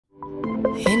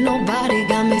Ain't nobody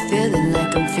got me feeling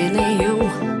like I'm feeling you,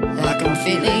 like I'm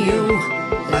feeling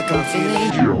you, like I'm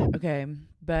feeling you. Okay,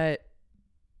 but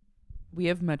we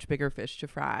have much bigger fish to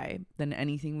fry than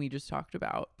anything we just talked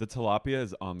about. The tilapia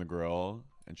is on the grill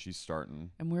and she's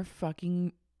starting. And we're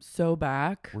fucking so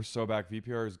back. We're so back.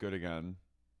 VPR is good again.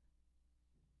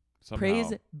 Somehow.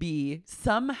 Praise be.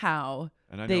 Somehow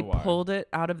And I they know why. pulled it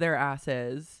out of their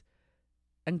asses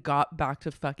and got back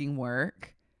to fucking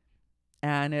work.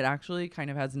 And it actually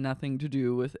kind of has nothing to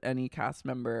do with any cast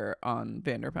member on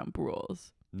Vanderpump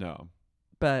Rules. No.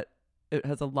 But it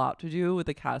has a lot to do with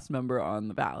the cast member on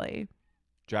The Valley.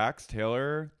 Jax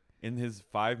Taylor, in his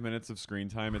 5 minutes of screen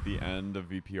time at the end of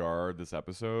VPR this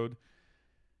episode,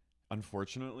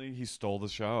 unfortunately, he stole the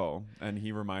show. And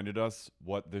he reminded us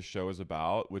what this show is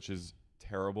about, which is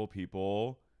terrible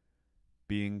people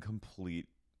being complete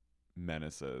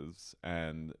menaces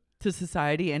and To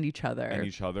society and each other.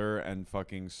 And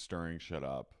fucking stirring shit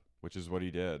up, which is what he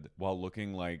did while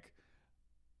looking like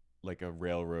a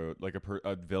railroad, like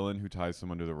a villain who ties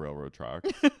someone to the railroad tracks.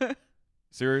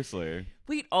 Seriously.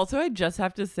 Wait, also I just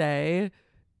have to say,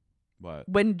 What?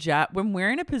 when we're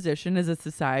in a position as a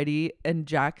society and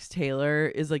Jax Taylor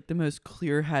is like the most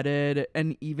clear-headed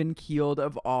and even-keeled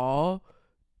of all,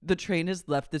 the train has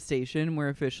left the station. We're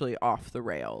officially off the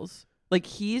rails. Like,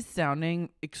 he's sounding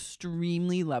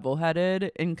extremely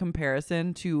level-headed in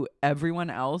comparison to everyone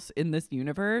else in this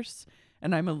universe,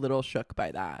 and I'm a little shook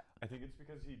by that. I think it's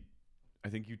because I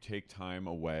think you take time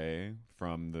away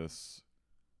from this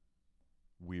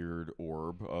weird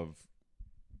orb of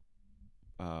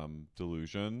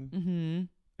delusion. Mm-hmm.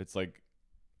 It's like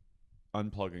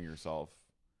unplugging yourself,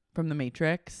 From the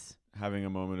Matrix. having a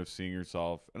moment of seeing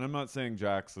yourself. And I'm not saying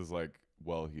Jax is like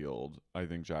well-heeled. I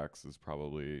think Jax is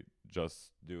probably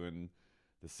just doing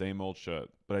the same old shit.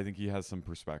 But I think he has some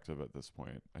perspective at this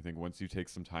point. I think once you take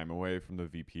some time away from the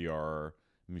VPR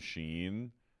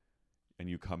machine and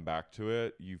you come back to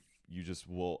it, you just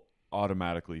will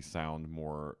automatically sound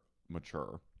more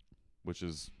mature, which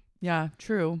is Yeah,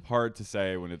 true. hard to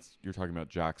say when you're talking about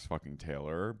Jax fucking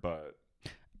Taylor. But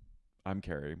I'm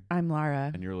Carrie, I'm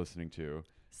Lara. and you're listening to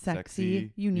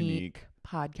Sexy, unique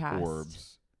podcast.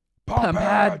 Orbs.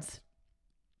 Pumpheads.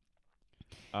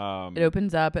 Um, It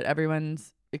opens up at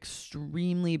everyone's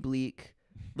extremely bleak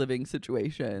living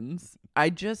situations. I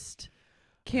just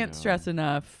can't know. stress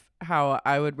enough how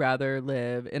I would rather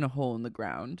live in a hole in the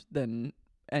ground than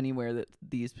anywhere that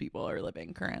these people are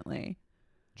living currently.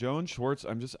 Jo and Schwartz,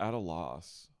 I'm just at a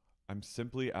loss. I'm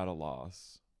simply at a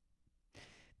loss.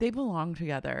 They belong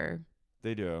together.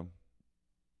 They do.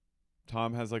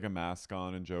 Tom has like a mask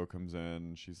on and Jo comes in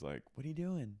and she's like, "What are you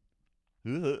doing?"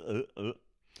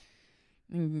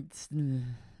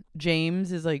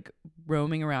 James is like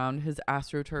roaming around his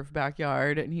AstroTurf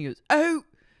backyard and he goes, "Oh,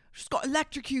 she's got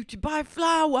electrocuted by a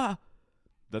flower."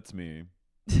 That's me.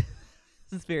 This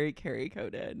is very Carrie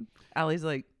coded. Allie's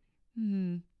like,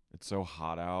 It's so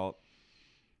hot out.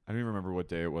 I don't even remember what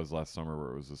day it was last summer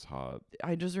where it was this hot.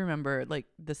 I just remember like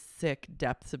the sick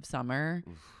depths of summer.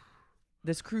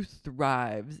 This crew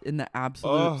thrives in the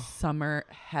absolute summer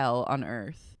hell on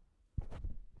earth.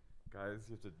 Guys,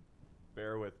 you have to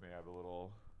bear with me. I have a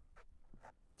little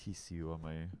TCU on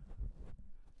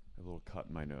a little cut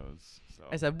in my nose. So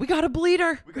I said, "We got a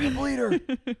bleeder. we got a bleeder.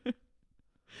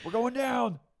 We're going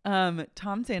down."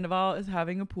 Tom Sandoval is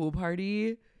having a pool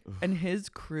party, and his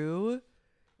crew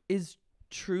is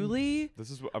truly. This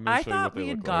is what I'm gonna show you what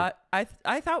they look like.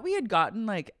 I thought we had gotten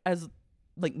like as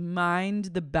like mined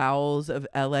the bowels of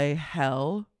LA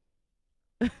hell.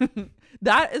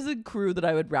 That is a crew that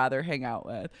I would rather hang out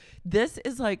with. This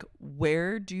is like,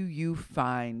 where do you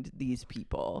find these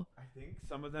people? I think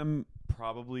some of them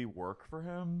probably work for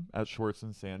him at Schwartz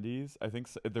and Sandy's. I think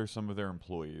they're some of their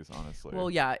employees, honestly.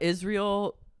 Well, yeah,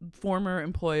 Israel, former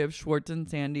employee of Schwartz and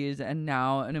Sandy's, and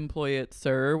now an employee at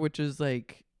Sir, which is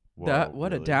like what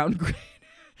really? a downgrade.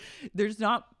 There's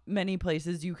not many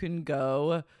places you can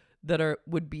go that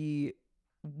would be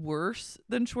worse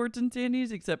than Schwartz and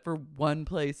Sandy's, except for one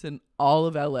place in all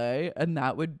of LA, and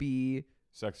that would be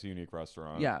Sexy Unique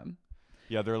Restaurant.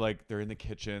 Yeah, they're in the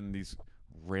kitchen. These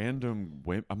random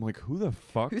women. I'm like, who the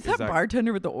fuck who's is that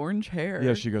bartender with the orange hair?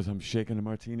 Yeah, she goes, "I'm shaking a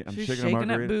martini. I'm She's shaking a shaking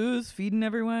margarita." up booze, feeding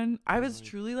everyone. I was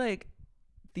truly like,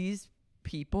 these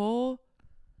people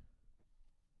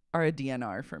are a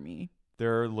DNR for me.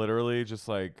 They're literally just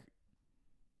like,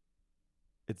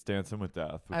 it's Dancing with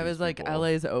Death. I was like,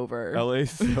 LA's over.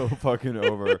 LA's so fucking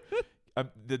over.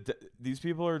 These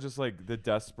people are just like the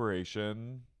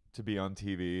desperation to be on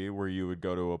TV, where you would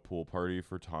go to a pool party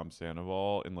for Tom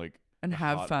Sandoval and like and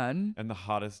have fun. And the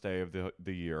hottest day of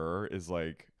the year is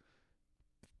like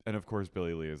And of course,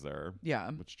 Billie Lee is there. Yeah.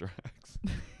 Which drags.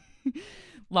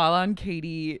 Lala and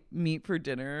Katie meet for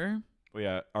dinner. Well,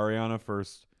 yeah, Ariana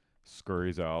first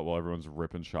scurries out while everyone's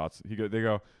ripping shots. They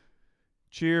go,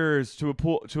 cheers to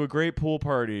a great pool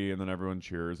party, and then everyone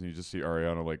cheers, and you just see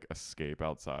Ariana like escape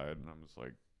outside, and I'm just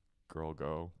like, girl,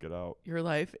 go, get out. Your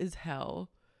life is hell.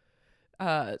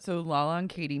 So Lala and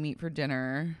Katie meet for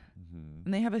dinner,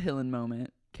 and they have a Hillen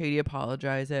moment. Katie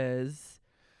apologizes.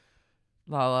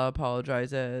 Lala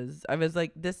apologizes. I was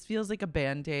like, this feels like a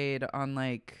Band-Aid on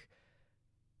like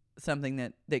something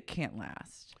that can't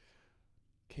last.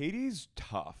 Katie's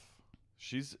tough.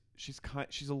 She's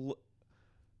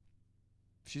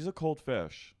a cold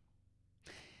fish.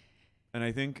 And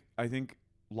I think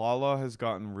Lala has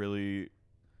gotten really,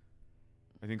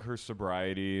 I think her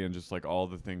sobriety and just like all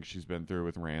the things she's been through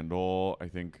with Randall, I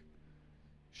think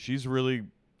she's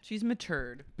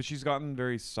matured. But she's gotten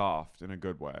very soft in a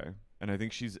good way. And I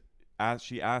think she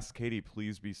asked Katie,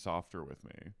 please be softer with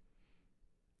me.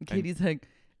 Katie's like,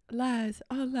 lies,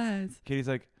 all lies. Katie's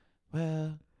like,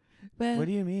 well, what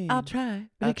do you mean? I'll try,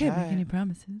 but I can't make any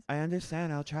promises. I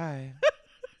understand. I'll try.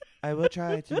 I will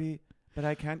try to be, but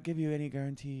I can't give you any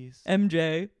guarantees.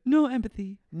 MJ, no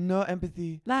empathy. No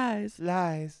empathy. Lies.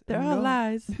 They're all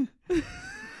lies.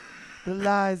 The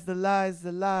lies. But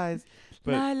Lies.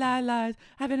 I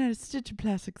haven't had a stitch of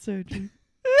plastic surgery.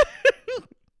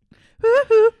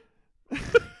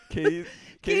 Katie's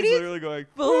literally going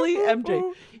fully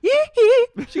MJ.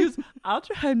 She goes, I'll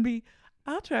try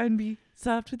and be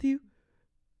soft with you,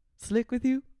 slick with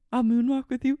you. I'll moonwalk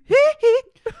with you.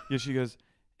 Yeah, she goes,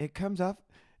 it comes off.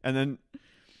 And then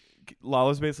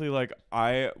Lala's basically like,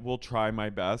 I will try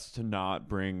my best to not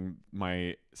bring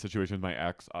my situation with my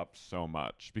ex up so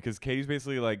much. Because Katie's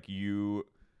basically like, you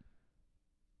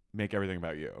make everything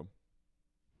about you.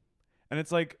 And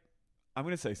it's like, I'm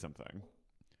going to say something.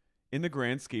 In the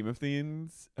grand scheme of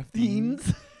things,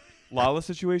 Lala's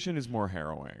situation is more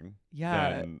harrowing.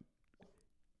 Yeah. Than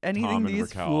anything Tom and these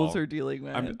Raquel. fools are dealing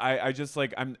with. I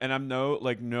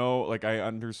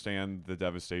understand the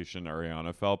devastation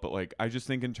Ariana felt, but like I just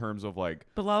think in terms of like,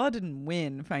 but Lala didn't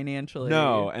win financially.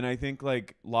 No, and I think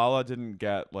like Lala didn't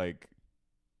get like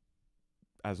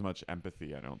as much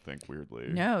empathy, I don't think, weirdly.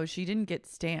 No, she didn't get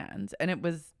stands, and it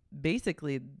was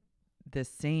basically the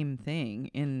same thing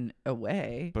in a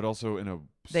way, but also in a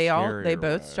they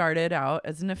both way. started out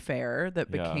as an affair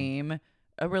that became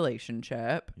a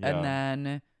relationship, and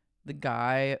then the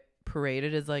guy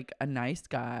paraded as like a nice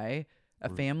guy, a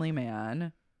family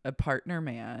man, a partner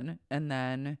man, and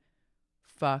then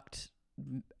fucked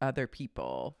other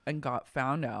people and got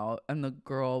found out, and the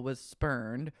girl was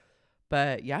spurned.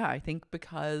 But yeah, I think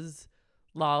because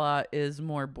Lala is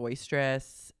more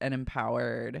boisterous and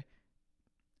empowered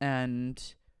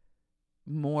and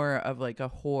more of like a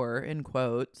whore in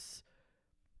quotes,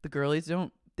 the girlies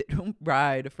don't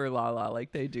ride for Lala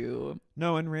like they do.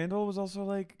 No, and Randall was also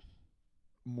like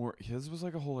more, his was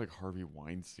like a whole like Harvey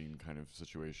Weinstein kind of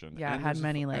situation. Yeah, and it had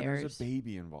many layers. And there's a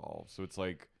baby involved, so it's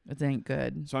like, it ain't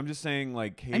good. So I'm just saying,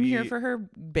 like, Katie, I'm here for her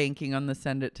banking on the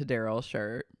send it to Daryl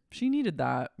shirt. She needed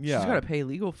that. Yeah. She's got to pay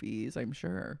legal fees, I'm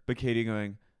sure. But Katie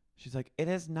going, she's like, it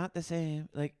is not the same.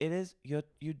 Like, it is,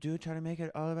 you do try to make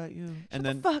it all about you. Shut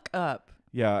the fuck up.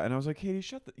 Yeah, and I was like, Katie,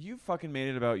 you fucking made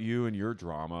it about you and your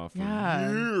drama for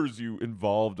Yeah. years. You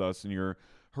involved us in your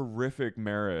horrific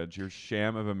marriage, your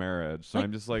sham of a marriage. So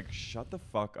I'm just like, shut the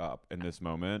fuck up in this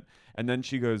moment. And then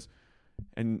she goes,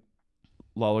 and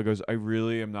Lala goes, I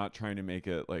really am not trying to make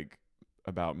it like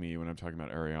about me when I'm talking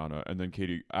about Ariana. And then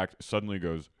Katie suddenly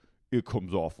goes, it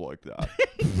comes off like that.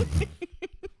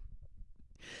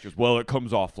 She goes, well, it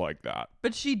comes off like that.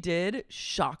 But she did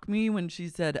shock me when she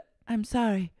said, I'm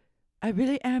sorry. I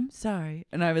really am sorry.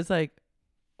 And I was like,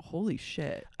 holy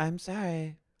shit. I'm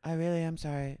sorry. I really am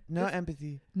sorry. No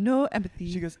empathy. No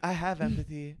empathy. She goes, I have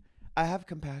empathy. I have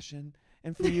compassion.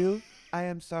 And for you, I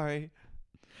am sorry.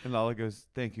 And Lala goes,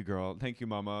 thank you, girl. Thank you,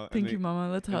 mama. Thank you,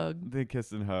 mama. Let's hug. They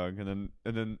kiss and hug. And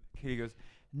then Katie goes,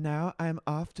 now I'm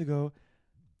off to go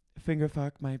finger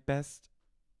fuck my best.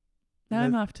 Now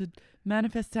I'm off to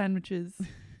manifest sandwiches.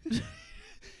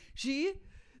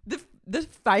 The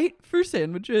fight for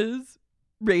sandwiches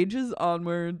rages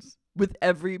onwards with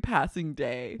every passing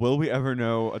day. Will we ever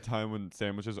know a time when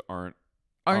sandwiches aren't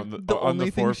the only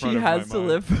thing she has to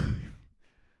live for?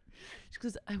 She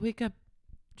goes, I wake up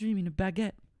dreaming of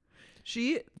baguette.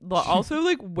 She also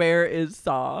like, where is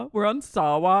Saw? We're on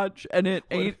Saw watch, and it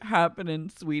ain't happening,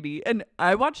 sweetie. And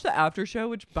I watched the after show,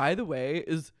 which, by the way,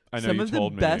 is some of the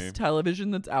best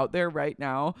television that's out there right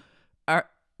now.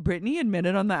 Brittany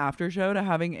admitted on the after show to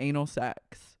having anal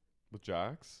sex with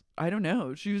Jax. I don't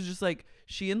know. She was just like,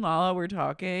 she and Lala were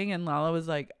talking, and Lala was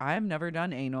like, I've never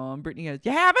done anal. And Brittany goes,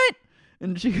 you haven't?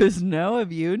 And she goes, no,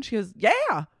 have you? And she goes,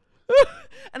 yeah.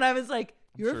 And I was like,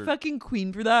 you're a fucking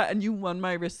queen for that, and you won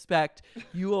my respect,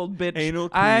 you old bitch. Anal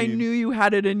queen. I knew you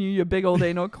had it in you, you big old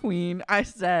anal queen. I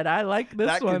said, I like this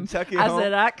That one. Kentucky I home.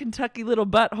 said, that Kentucky little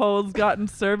butthole's gotten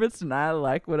serviced, and I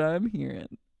like what I'm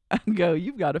hearing. I go,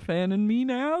 you've got a fan in me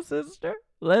now, sister.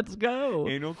 Let's go.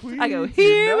 Anal queen. I go,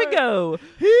 here we go.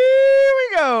 Here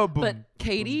we go. Boom. But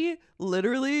Katie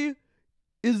literally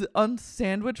is on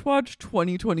Sandwich Watch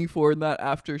 2024 in that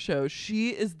after show. She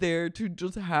is there to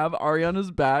just have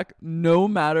Ariana's back no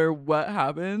matter what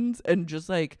happens. And just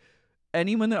like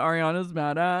anyone that Ariana's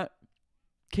mad at,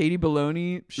 Katie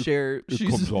Baloney, it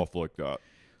comes off like that.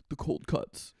 The cold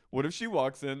cuts. What if she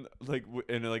walks in like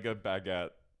in like a baguette?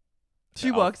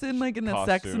 She walks in like in the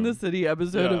Sex in the City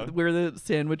episode of where the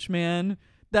sandwich man.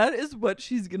 That is what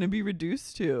she's going to be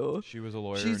reduced to. She was a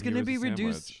lawyer. She's going to be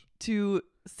reduced to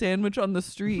sandwich on the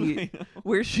street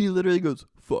where she literally goes,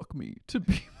 fuck me to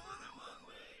people.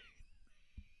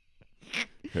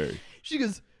 Hey. She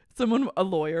goes, a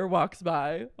lawyer walks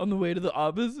by on the way to the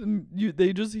office, and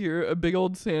they just hear a big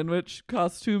old sandwich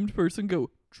costumed person go,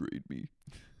 trade me.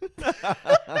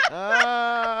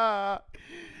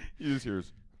 You just hear,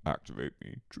 activate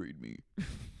me. Trade me.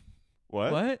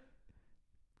 What?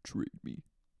 Trade me.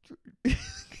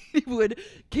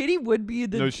 Katie would be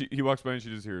the... No, he walks by and she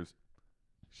just hears,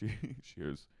 she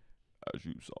hears, as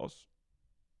you sauce.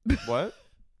 What?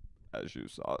 As you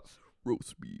sauce.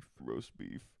 Roast beef.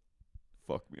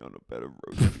 Fuck me on a bed of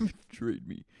roast beef. Trade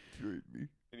me.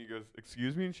 And he goes,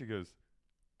 excuse me? And she goes,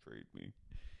 trade me.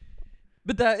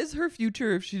 But that is her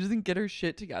future if she doesn't get her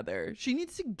shit together. She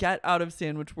needs to get out of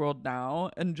Sandwich World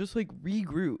now and just like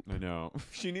regroup. I know.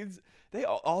 She needs...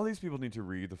 all these people need to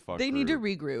need to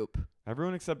regroup.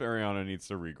 Everyone except Ariana needs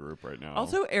to regroup right now.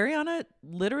 Also, Ariana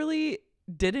literally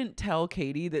didn't tell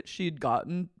Katie that she'd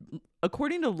gotten...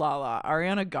 According to Lala,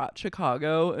 Ariana got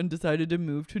Chicago and decided to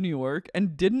move to New York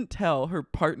and didn't tell her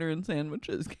partner in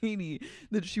sandwiches, Katie,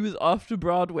 that she was off to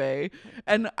Broadway.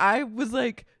 And I was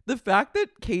like, the fact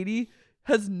that Katie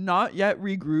has not yet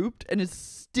regrouped and is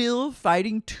still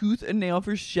fighting tooth and nail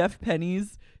for Chef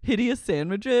Penny's hideous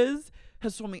sandwiches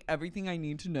has told me everything I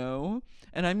need to know.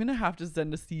 And I'm going to have to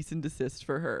send a cease and desist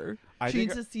for her. She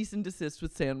needs to cease and desist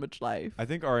with Sandwich Life. I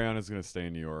think Ariana's going to stay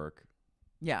in New York.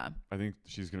 Yeah. I think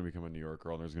she's going to become a New York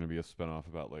girl, and there's going to be a spinoff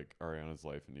about like Ariana's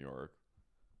life in New York.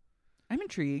 I'm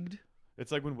intrigued.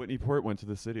 It's like when Whitney Port went to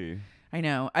the city. I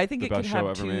know. I think The it could best show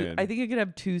have ever made. I think it could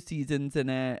have 2 seasons in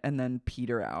it and then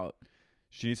peter out.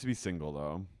 She needs to be single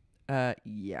though.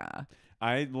 Yeah.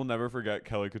 I will never forget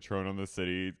Kelly Catrone on The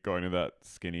City going to that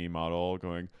skinny model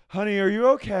going, honey, are you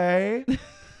okay?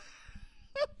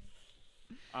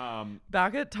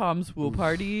 Back at Tom's pool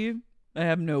party, I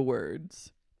have no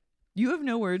words. You have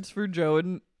no words for Joe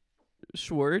and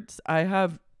Schwartz. I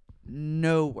have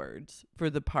no words for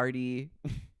the party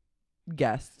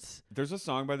guests. There's a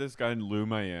song by this guy in Lou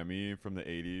Miami from the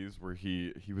 80s where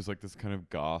he was like this kind of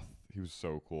goth. He was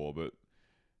so cool, but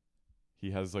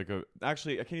he has like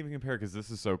actually I can't even compare because this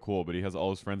is so cool, but he has all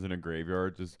his friends in a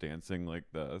graveyard just dancing like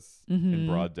this in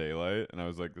broad daylight. And I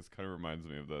was like, this kind of reminds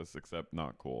me of this, except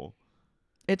not cool.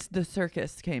 It's the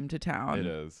circus came to town. It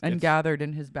is. And gathered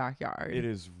in his backyard. It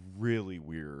is really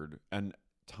weird. And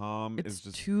Tom is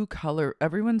just...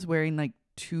 Everyone's wearing like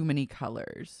too many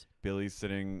colors. Billy's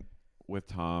sitting with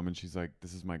Tom and she's like,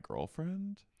 this is my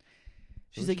girlfriend?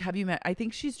 She's like, have you met... I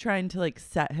think she's trying to like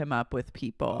set him up with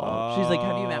people. She's like,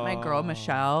 have you met my girl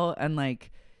Michelle? And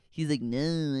like... He's like, no,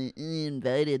 I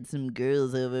invited some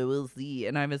girls over. We'll see.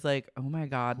 And I was like, oh my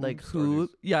God, like who?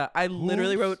 Yeah, I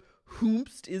literally wrote...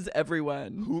 Whomst is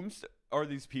everyone? Whomst are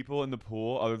these people in the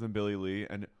pool other than Billie Lee?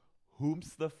 And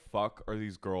whomst the fuck are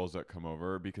these girls that come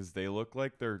over? Because they look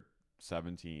like they're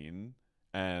 17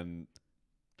 and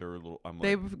they're a little...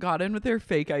 They've got in with their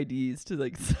fake IDs to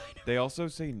like sign up. They also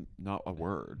say not a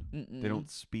word. They don't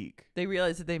speak. They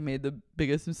realize that they made the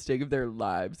biggest mistake of their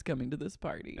lives coming to this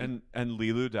party. And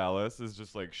Lilu Dallas is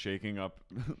just like shaking up...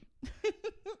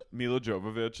 Mila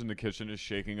Jovovich in the kitchen is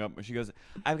shaking up. She goes,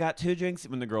 I've got 2 drinks.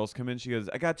 When the girls come in, she goes,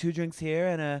 I got 2 drinks here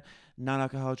and a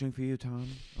non-alcoholic drink for you, Tom.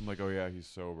 I'm like, oh yeah, he's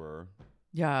sober.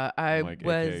 Yeah, I'm like,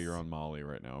 okay, you're on Molly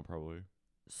right now, probably.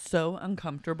 So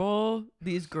uncomfortable.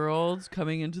 These girls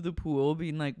coming into the pool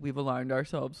being like, we've aligned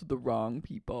ourselves with the wrong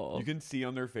people. You can see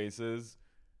on their faces,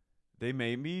 they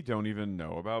maybe don't even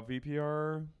know about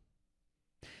VPR.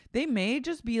 They may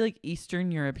just be like Eastern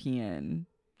European.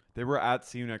 They were at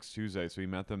See You Next Tuesday, so we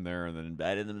met them there and then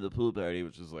invited them to the pool party,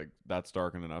 which is like, that's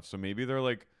dark enough. So maybe they're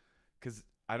like, because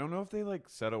I don't know if they like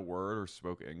said a word or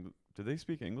spoke English. Did they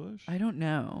speak English? I don't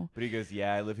know. But he goes,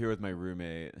 yeah, I live here with my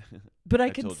roommate. But I I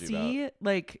could told you see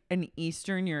like an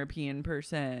Eastern European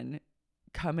person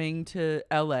coming to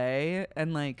LA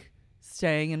and like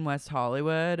staying in West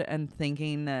Hollywood and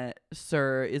thinking that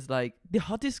Sir is like the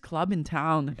hottest club in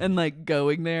town and like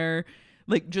going there.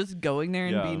 Like just going there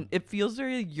and Yeah. being, it feels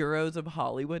very Euros of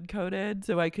Hollywood coded.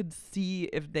 So I could see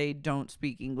if they don't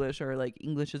speak English or like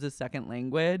English as a second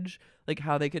language, like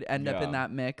how they could end up in Yeah.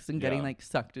 that mix and getting Yeah. like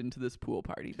sucked into this pool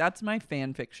party. That's my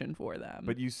fan fiction for them.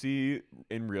 But you see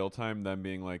in real time them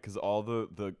being like, because all the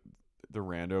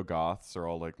rando goths are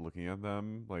all like looking at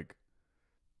them like,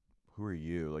 who are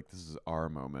you? Like, this is our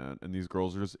moment. And these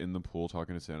girls are just in the pool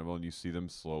talking to Sandoval, and you see them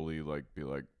slowly like be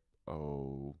like,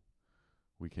 oh,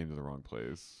 we came to the wrong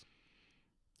place.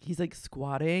 He's like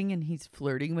squatting and he's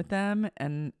flirting with them,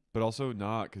 and But also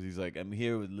not, because he's like, I'm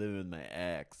here with living with my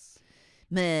ex.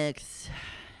 Max,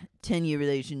 10-year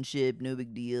relationship, no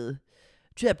big deal.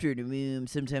 Trapped her in a room.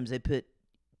 Sometimes I put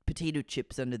potato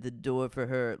chips under the door for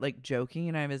her, like joking.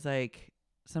 And I was like,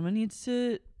 someone needs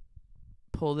to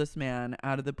pull this man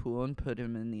out of the pool and put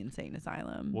him in the insane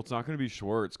asylum. Well, it's not going to be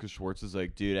Schwartz, because Schwartz is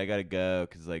like, dude, I got to go,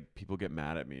 because like people get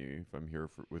mad at me if I'm here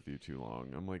with you too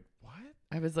long. I'm like, what?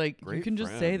 I was like, you Great can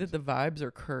just say friend. that the vibes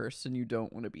are cursed and you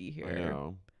don't want to be here. I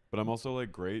know. But I'm also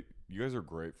like, great. You guys are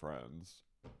great friends.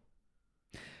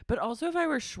 But also if I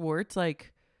were Schwartz,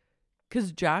 like,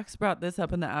 because Jax brought this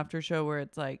up in the after show where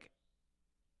it's like,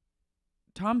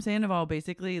 Tom Sandoval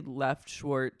basically left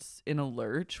Schwartz in a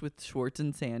lurch with Schwartz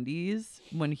and Sandy's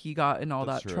when he got in all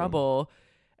That's that true. trouble.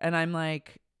 And I'm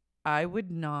like, I would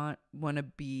not want to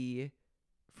be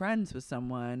friends with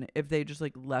someone if they just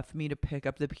like left me to pick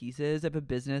up the pieces of a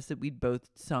business that we'd both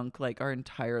sunk like our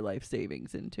entire life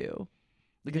savings into.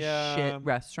 Like Yeah. a shit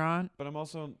restaurant. But I'm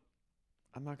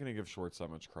not going to give Schwartz that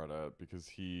much credit, because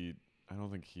I don't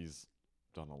think he's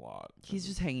done a lot. He's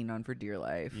just hanging on for dear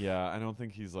life. Yeah, I don't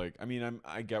think he's like, I mean,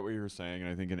 I get what you're saying, and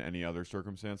I think in any other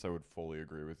circumstance I would fully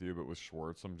agree with you, but with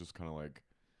Schwartz I'm just kind of like,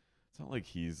 it's not like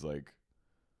he's like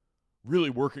really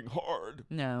working hard.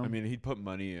 No. I mean, he'd put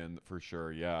money in for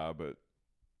sure, yeah, but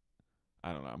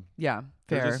I don't know. Yeah,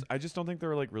 They're fair. just, I just don't think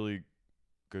they're like really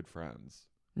good friends.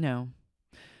 No.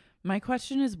 My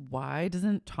question is, why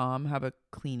doesn't Tom have a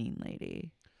cleaning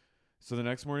lady? So the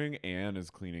next morning, Anne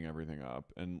is cleaning everything up,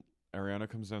 and Ariana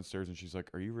comes downstairs and she's like,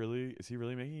 is he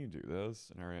really making you do this?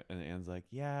 And Anne's like,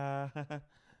 yeah.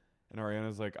 And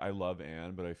Ariana's like, I love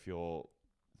Anne, but I feel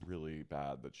really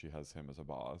bad that she has him as a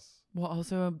boss. Well,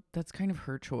 also, that's kind of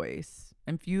her choice.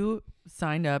 If you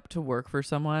signed up to work for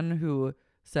someone who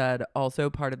said also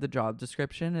part of the job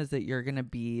description is that you're going to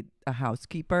be a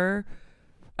housekeeper,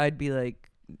 I'd be like,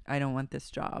 I don't want this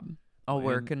job. I'll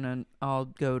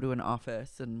go to an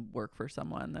office and work for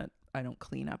someone that I don't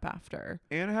clean up after.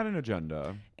 Anne had an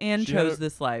agenda. And She had chose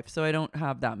this life, so I don't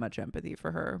have that much empathy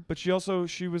for her. But she was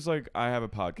like, I have a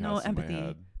podcast No in empathy. my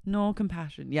head. No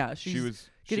compassion. Yeah, she's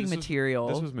getting material.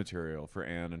 This was material for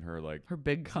Anne and her, like, her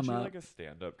big come isn't she up. like a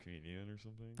stand-up comedian or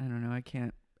something? I don't know. I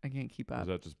can't keep Or up. is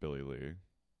that just Billie Lee?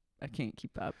 I can't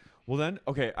keep up. Well then,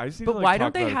 okay, I just need But to, like, why talk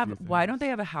don't they about a have few why don't things. they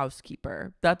have a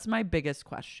housekeeper? That's my biggest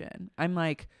question. I'm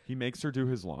like, He makes her do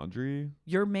his laundry.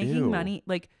 you're making Ew. money.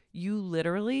 Like, you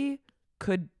literally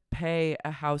could pay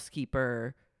a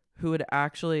housekeeper who would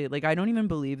actually, like, I don't even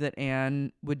believe that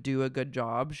Anne would do a good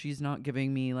job. She's not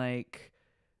giving me like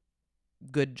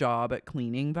good job at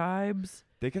cleaning vibes.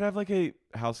 They could have like a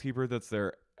housekeeper that's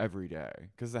there every day,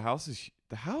 because the house is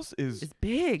It's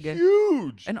big.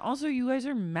 huge. And also, you guys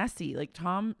are messy. Like,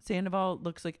 Tom Sandoval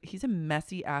looks like he's a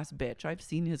messy ass bitch. I've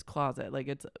seen his closet. Like,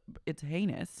 it's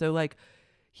heinous. So, like,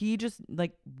 he just,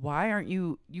 like, why aren't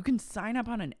you can sign up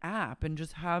on an app and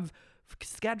just have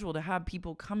schedule to have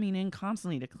people coming in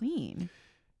constantly to clean.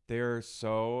 It's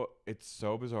so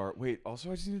bizarre. Wait,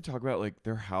 also I just need to talk about, like,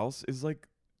 their house is like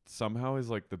somehow is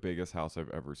like the biggest house I've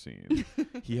ever seen.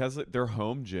 He has like their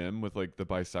home gym with like the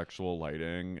bisexual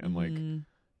lighting, and like you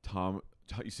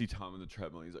see Tom in the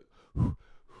treadmill. He's like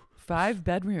 5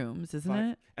 bedrooms, isn't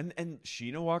it? And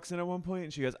Scheana walks in at one point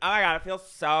and she goes, "Oh my god, it feels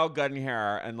so good in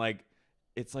here." And like,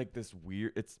 it's like this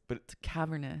weird. It's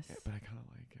cavernous. yeah, but I kind of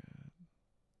like it.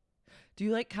 Do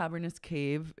you like cavernous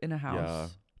cave in a house? Yeah.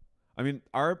 I mean,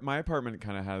 my apartment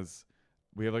kind of has.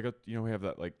 We have like we have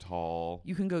that like tall.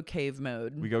 You can go cave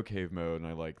mode. We go cave mode, and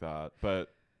I like that. But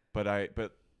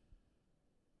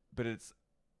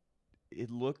it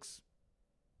looks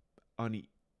uneven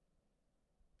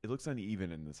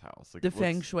in this house. Like, the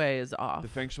feng shui is off. The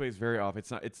feng shui is very off.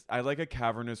 It's not. I like a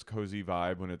cavernous, cozy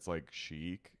vibe when it's like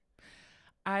chic.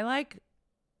 I like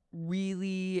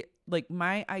really like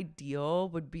my ideal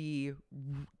would be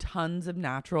tons of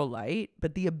natural light,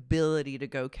 but the ability to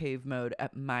go cave mode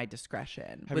at my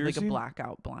discretion with like a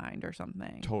blackout blind or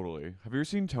something. Totally. Have you ever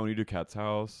seen Tony Duquette's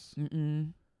house?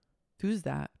 Mm-mm. Who's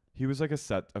that? He was like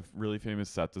a really famous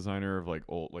set designer of like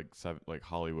old, like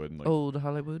Hollywood and like old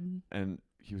Hollywood. And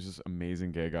he was this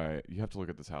amazing gay guy. You have to look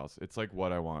at this house. It's like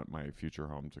what I want my future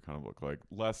home to kind of look like.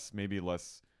 Maybe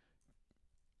less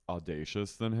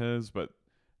audacious than his, but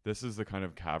this is the kind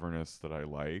of cavernous that I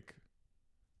like.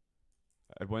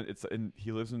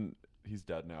 He's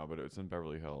dead now, but it's in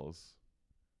Beverly Hills.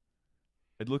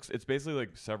 It's basically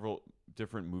like several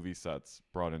different movie sets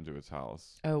brought into his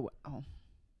house. Oh, wow.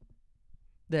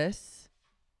 This?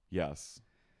 Yes.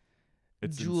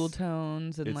 It's jewel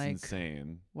tones and it's like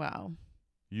insane. Wow.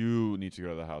 You need to go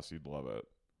to the house. You'd love it.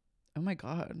 Oh my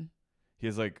God. He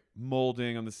has like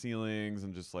molding on the ceilings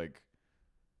and just like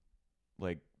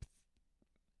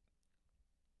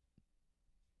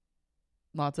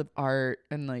lots of art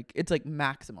and like it's like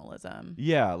maximalism.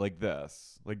 Yeah, like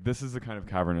this. Like this is the kind of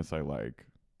cavernous I like.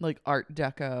 Like Art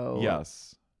Deco.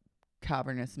 Yes.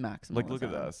 Cavernous maximalism. Like look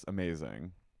at this.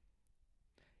 Amazing.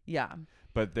 Yeah.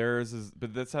 But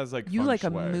this has like you feng like shui.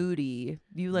 a moody.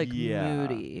 You like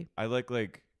moody. I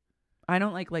like I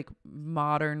don't like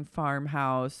modern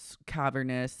farmhouse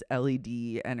cavernous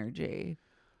LED energy.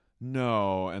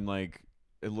 No, and like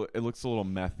it looks a little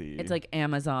methy. It's like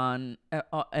Amazon,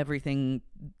 everything,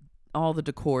 all the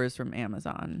decor is from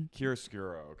Amazon.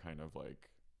 Chiaroscuro kind of like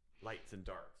lights and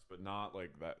darks, but not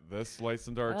like that. This lights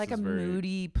and darks I like is a very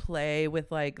moody play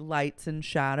with like lights and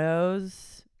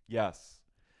shadows. Yes.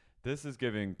 This is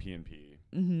giving P&P.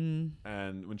 Mm-hmm.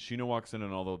 And when Scheana walks in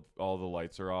and all the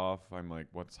lights are off, I'm like,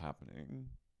 what's happening?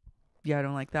 Yeah, I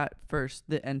don't like that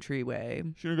the entryway.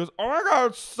 Scheana goes, oh my God,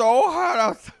 it's so hot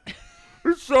outside.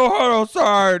 It's so hot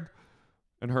outside.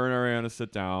 And her and Ariana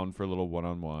sit down for a little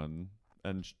one-on-one.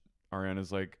 And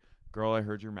Ariana's like, girl, I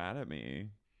heard you're mad at me.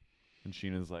 And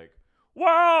Sheena's like,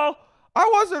 well, I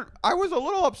was a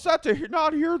little upset to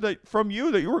not hear that from you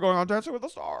that you were going on Dancing with the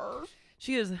Stars.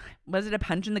 She goes, was it a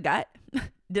punch in the gut?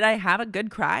 Did I have a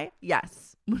good cry?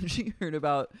 Yes. When she heard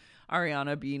about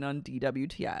Ariana being on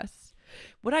DWTS.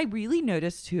 What I really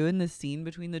noticed too in the scene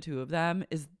between the two of them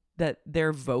is that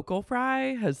their vocal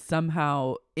fry has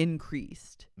somehow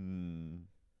increased.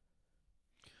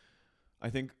 I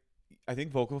think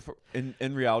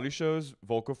in reality shows,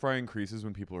 vocal fry increases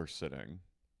when people are sitting,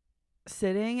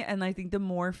 and I think the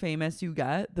more famous you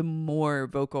get, the more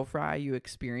vocal fry you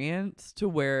experience, to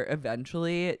where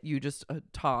eventually you just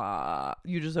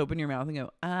open your mouth and go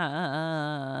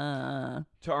ah.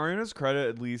 To Ariana's credit,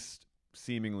 at least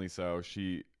seemingly so,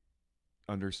 she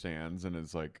understands and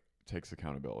is like takes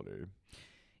accountability.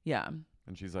 Yeah.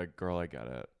 And she's like, girl, I get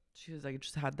it. She was like,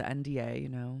 just had the NDA, you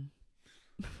know.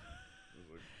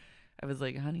 I was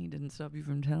like, honey, didn't stop you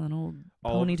from telling old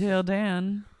Ponytail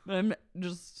Dan. I'm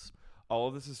just... All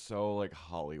of this is so like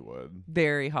Hollywood.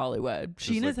 Very Hollywood.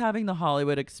 Just Sheena's having the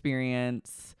Hollywood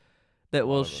experience that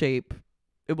will shape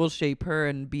her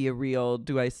and be a real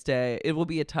do I stay. It will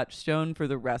be a touchstone for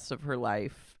the rest of her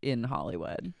life in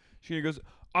Hollywood. Sheena goes,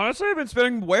 honestly, I've been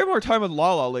spending way more time with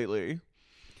Lala lately.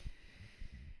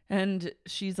 And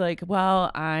she's like, well,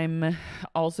 I'm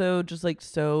also just like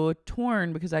so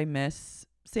torn because I miss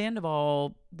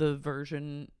Sandoval, the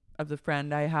version of the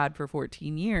friend I had for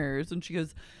 14 years. And she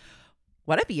goes,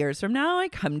 what if years from now I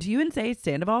come to you and say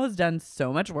Sandoval has done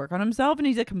so much work on himself and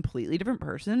he's a completely different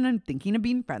person and I'm thinking of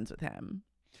being friends with him?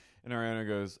 And Ariana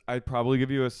goes, I'd probably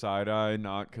give you a side eye,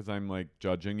 not because I'm like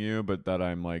judging you, but that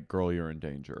I'm like, girl, you're in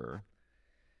danger.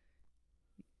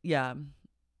 Yeah.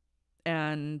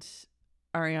 And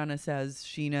Ariana says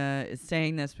Scheana is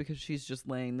saying this because she's just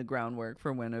laying the groundwork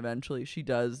for when eventually she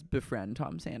does befriend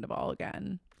Tom Sandoval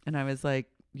again. And I was like,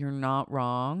 you're not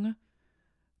wrong,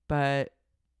 but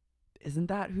isn't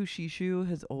that who Shishu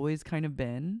has always kind of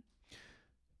been?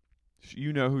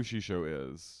 You know who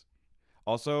Shishu is.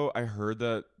 Also, I heard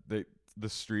that the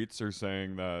streets are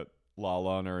saying that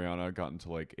Lala and Ariana got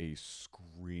into like a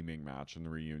screaming match in the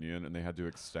reunion, and they had to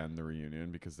extend the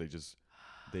reunion because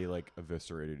they like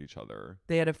eviscerated each other.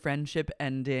 They had a friendship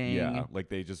ending. Yeah,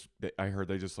 like I heard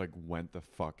they just like went the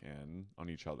fuck in on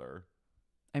each other.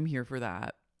 I'm here for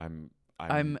that. I'm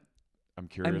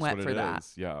curious I'm wet what for it that.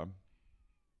 is. Yeah.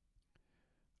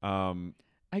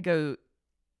 I go,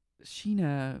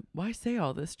 Scheana, why say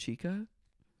all this, chica?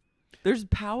 There's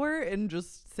power in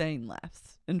just saying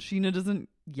less. And Scheana doesn't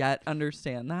yet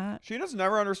understand that. Sheena's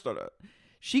never understood it.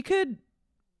 She could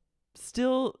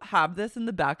still have this in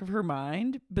the back of her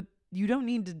mind, but you don't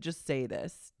need to just say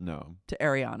this No. to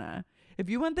Ariana. If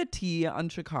you want the tea on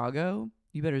Chicago,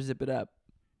 you better zip it up.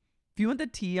 you want the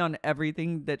tea on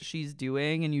everything that she's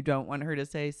doing and you don't want her to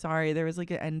say, sorry, there was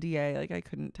like an NDA, like I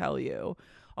couldn't tell you.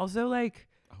 Also, like,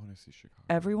 I want to see Chicago.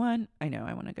 everyone, I know,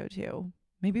 I want to go too.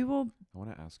 Maybe we'll. I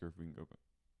want to ask her if we can go.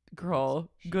 Girl,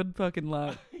 good fucking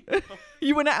luck.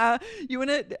 You wanna,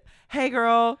 hey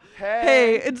girl,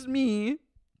 hey, it's me,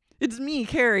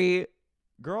 Carrie.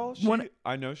 Girl,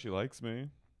 I know she likes me.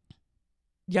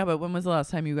 Yeah, but when was the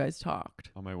last time you guys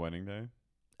talked? On my wedding day.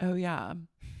 Oh yeah.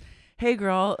 Hey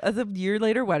girl, as a year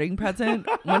later wedding present,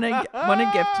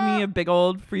 wanna gift me a big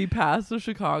old free pass to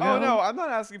Chicago? Oh no, I'm not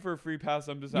asking for a free pass.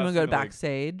 I'm just you asking wanna go to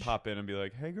backstage, like, pop in and be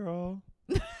like, hey girl.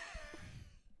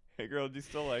 Hey girl, do you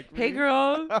still like me? Hey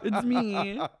girl, it's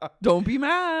me. Don't be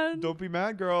mad. Don't be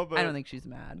mad, girl. But I don't think she's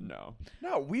mad. No,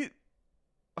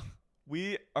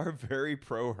 we are very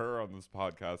pro her on this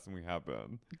podcast, and we have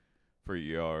been for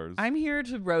years. I'm here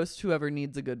to roast whoever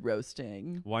needs a good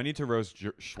roasting. Well, I need to roast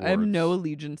Schwartz. I have no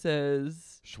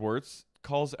allegiances. Schwartz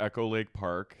calls Echo Lake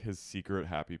Park his secret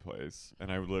happy place,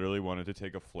 and I literally wanted to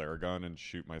take a flare gun and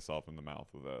shoot myself in the mouth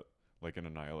with it, like an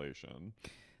annihilation.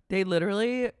 They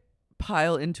literally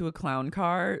pile into a clown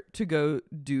car to go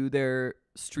do their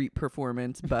street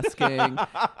performance busking. They're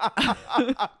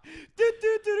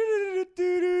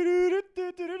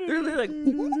like,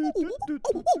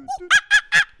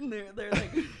 they're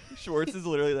like, Schwartz is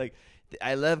literally like,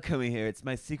 I love coming here. It's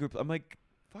my secret. I'm like,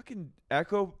 fucking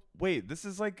Echo. Wait, this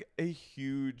is like a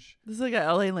huge. This is like a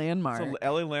LA landmark. It's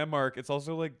a LA landmark. It's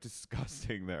also like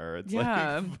disgusting there. It's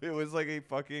like it was like a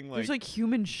fucking like. There's like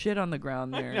human shit on the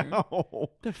ground there. No.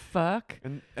 The fuck.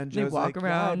 And they Joe's walk like,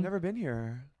 around. Yeah, I've never been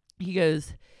here. He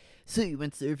goes, so you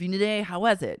went surfing today? How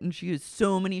was it? And she goes,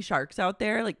 so many sharks out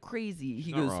there, like crazy.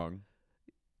 He goes, wrong.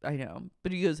 I know,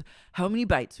 but he goes, how many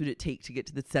bites would it take to get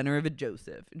to the center of a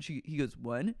Joseph? And he goes,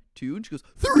 1, 2, and she goes,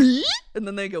 3, and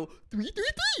then they go 3, 3,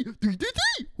 3, 3, 3,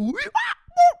 3.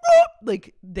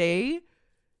 Like they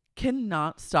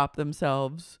cannot stop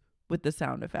themselves with the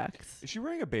sound effects. Is she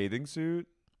wearing a bathing suit?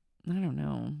 I don't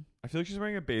know. I feel like she's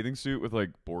wearing a bathing suit with like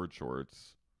board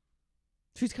shorts.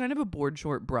 She's kind of a board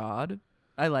short broad.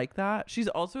 I like that. She's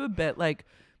also a bit like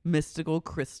mystical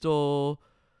crystal,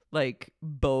 like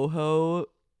boho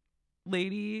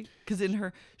lady, because in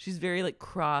her she's very like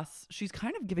cross. She's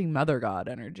kind of giving mother god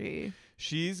energy.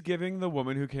 She's giving the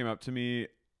woman who came up to me,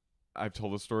 I've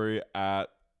told the story, at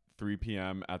 3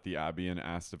 p.m. at the Abbey and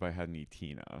asked if I had any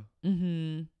Tina.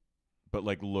 Mm-hmm. But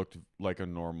like looked like a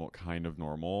kind of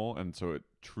normal, and so it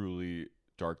truly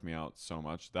darked me out so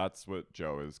much. That's what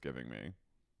Joe is giving me,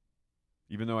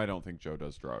 even though I don't think Joe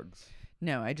does drugs.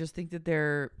 No, I just think that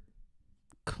their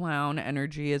clown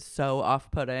energy is so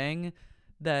off-putting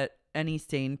that any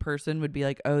sane person would be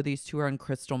like, oh, these two are on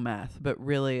crystal meth. But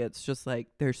really, it's just like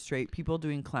they're straight people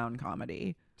doing clown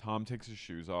comedy. Tom takes his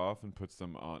shoes off and puts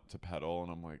them on to pedal, and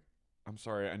I'm like, I'm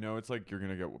sorry, I know it's like you're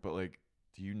gonna get, but like,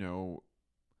 do you know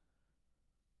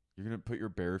you're gonna put your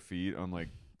bare feet on like?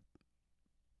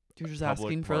 You're just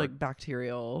asking for like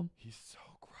bacterial. He's so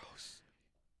gross.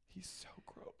 He's so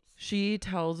gross. She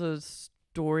tells a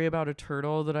story about a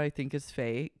turtle that I think is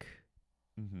fake.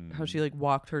 Mm-hmm. How she like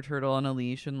walked her turtle on a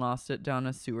leash and lost it down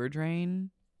a sewer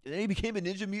drain. And then he became a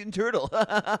Ninja Mutant Turtle.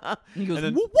 And he goes, and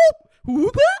then, whoop, whoop,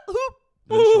 whoop, whoop.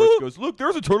 Then Schwartz goes, look,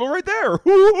 there's a turtle right there.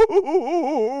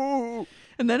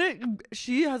 And then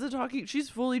she has a talking. She's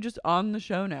fully just on the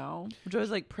show now, which I was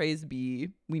like, praise be.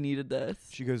 We needed this.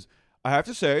 She goes, I have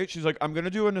to say, she's like, I'm going to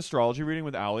do an astrology reading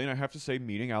with Allie. And I have to say,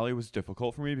 meeting Allie was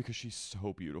difficult for me because she's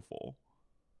so beautiful.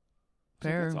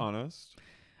 Fair. That's honest.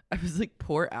 I was like,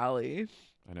 poor Allie.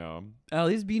 I know.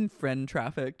 Allie's being friend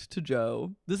trafficked to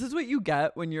Joe. This is what you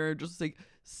get when you're just like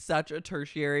such a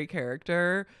tertiary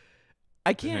character.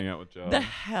 I can't hang out with Joe. The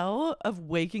hell of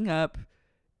waking up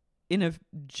in a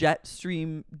jet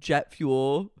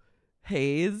fuel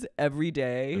haze every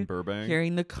day in Burbank,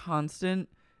 hearing the constant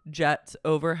jets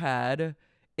overhead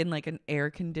in like an air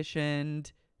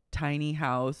conditioned tiny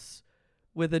house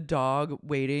with a dog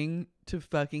waiting to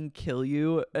fucking kill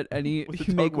you at any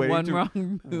you make one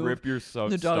wrong move, rip your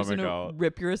the dog's stomach gonna out,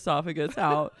 rip your esophagus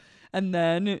out. And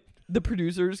then the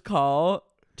producers call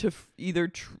to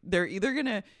they're either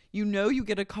gonna, you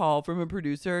get a call from a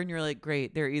producer and you're like,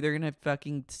 great, they're either gonna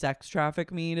fucking sex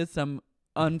traffic me to some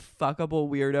unfuckable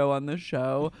weirdo on the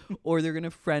show, or they're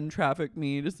gonna friend traffic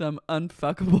me to some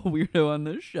unfuckable weirdo on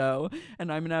the show,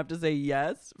 and I'm gonna have to say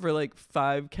yes for like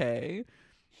 $5,000.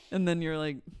 And then you're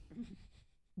like,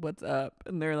 what's up?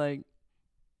 And they're like,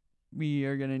 we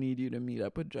are gonna need you to meet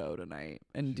up with Joe tonight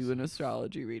and do an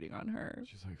astrology reading on her.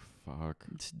 She's like, fuck.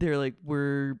 They're like,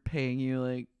 we're paying you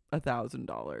like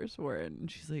 $1,000 for it.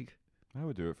 And she's like, I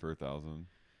would do it for $1,000.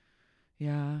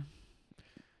 yeah.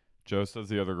 Jo says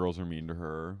the other girls are mean to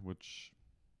her, which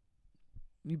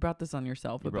You brought this on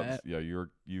yourself a bit. yeah,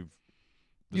 you've.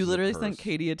 You literally sent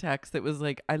Katie a text that was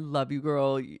like, "I love you,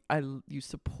 girl. You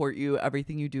support you.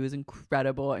 Everything you do is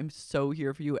incredible. I'm so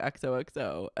here for you,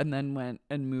 XOXO." And then went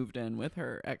and moved in with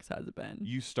her ex-husband.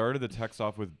 You started the text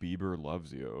off with Bieber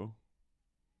loves you.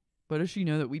 What does she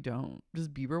know that we don't? Does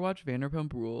Bieber watch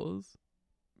Vanderpump Rules?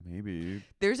 Maybe.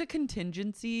 There's a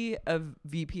contingency of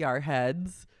VPR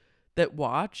heads that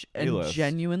watch and A-list.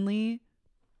 genuinely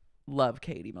love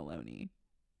Katie Maloney.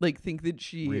 Like, think that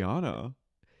she... Rihanna.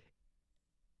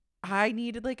 I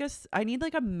need like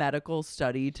a medical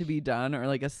study to be done, or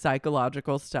like a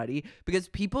psychological study, because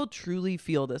people truly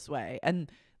feel this way.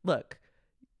 And look,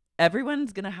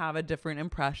 everyone's going to have a different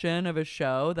impression of a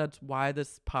show. That's why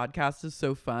this podcast is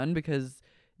so fun, because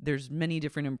there's many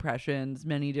different impressions,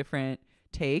 many different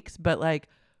takes. But like,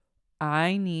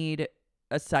 I need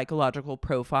a psychological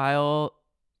profile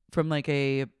from like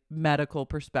a medical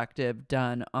perspective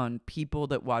done on people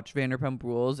that watch Vanderpump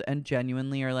Rules and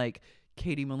genuinely are like,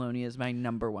 Katie Maloney is my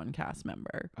number one cast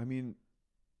member. I mean,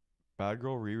 Bad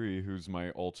Girl Riri, who's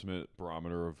my ultimate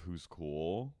barometer of who's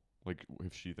cool. Like,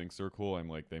 if she thinks they're cool, I'm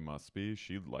like, they must be.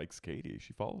 She likes Katie.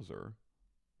 She follows her.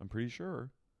 I'm pretty sure.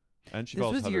 And she This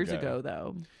follows was Heather years Gay. ago,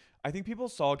 though. I think people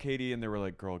saw Katie and they were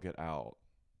like, "Girl, get out,"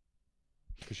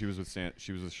 because she was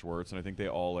with Schwartz, and I think they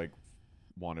all like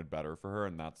wanted better for her,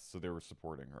 and so they were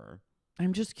supporting her.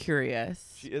 I'm just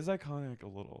curious. She is iconic a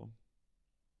little.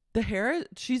 The hair,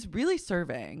 she's really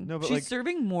serving. No, but she's like,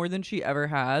 serving more than she ever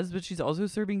has, but she's also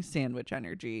serving sandwich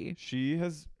energy. She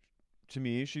has, to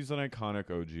me, she's an iconic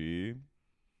OG.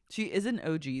 She is an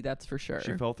OG, that's for sure.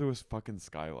 She fell through a fucking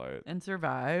skylight and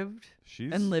survived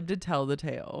She's and lived to tell the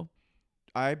tale.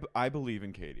 I believe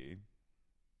in Katie.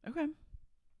 Okay.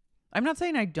 I'm not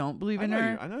saying I don't believe in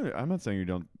her. I know. I'm not saying you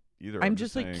don't either. I'm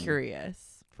just like saying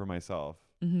curious. for myself.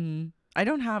 Mm-hmm. I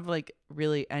don't have like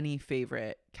really any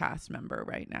favorite cast member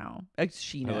right now. Like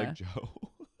Scheana. I like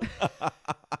Jo.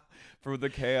 For the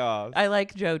chaos. I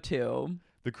like Jo too.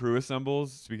 The crew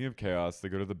assembles. Speaking of chaos, they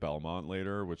go to the Belmont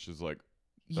later, which is like,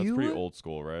 that's pretty old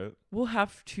school, right? We'll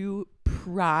have to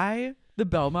pry the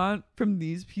Belmont from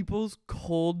these people's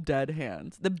cold, dead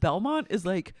hands. The Belmont is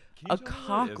like a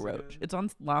cockroach. It's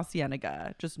on La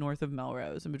Cienega, just north of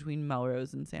Melrose, in between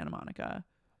Melrose and Santa Monica.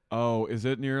 Oh, is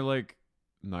it near like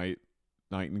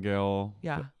Nightingale?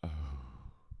 Yeah. Oh.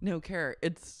 No care.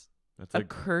 It's That's a like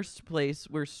cursed place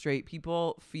where straight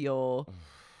people feel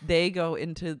they go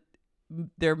into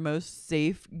their most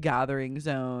safe gathering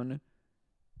zone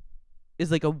is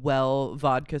like a well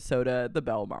vodka soda at the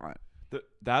Belmont.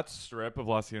 That strip of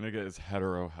La Cienega is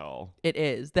hetero hell. It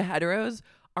is. The heteros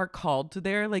are called to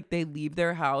there. Like, they leave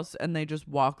their house and they just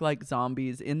walk like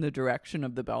zombies in the direction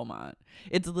of the Belmont.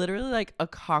 It's literally like a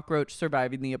cockroach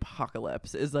surviving the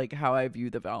apocalypse is like how I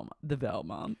view the Belmont. The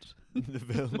Belmont.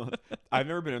 I've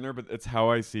never been in there, but it's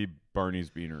how I see Barney's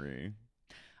Beanery.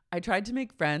 I tried to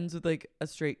make friends with like a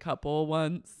straight couple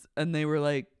once, and they were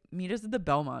like, meet us at the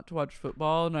Belmont to watch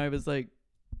football. And I was like,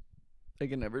 I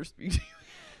can never speak to you.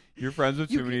 You're friends with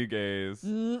too many gays.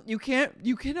 You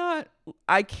cannot,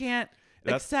 I can't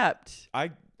accept.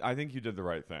 I think you did the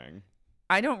right thing.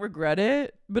 I don't regret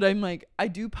it, but I'm like, I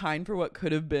do pine for what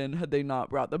could have been had they not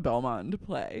brought the Belmont into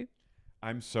play.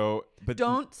 But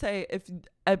don't say,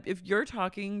 if you're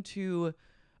talking to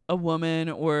a woman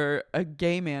or a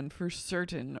gay man for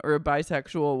certain, or a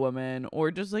bisexual woman, or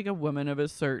just like a woman of a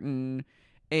certain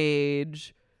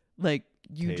age, like,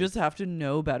 you just have to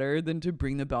know better than to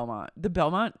bring the Belmont. The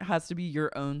Belmont has to be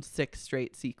your own sick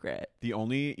straight secret. The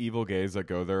only evil gays that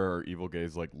go there are evil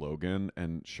gays like Logan,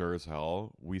 and sure as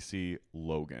hell, we see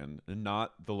Logan. And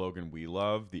not the Logan we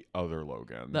love, the other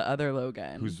Logan. The other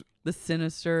Logan. Who's the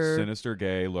sinister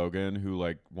gay Logan who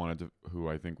like who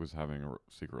I think was having a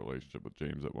secret relationship with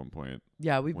James at one point.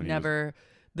 Yeah,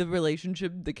 the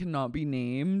relationship that cannot be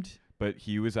named. But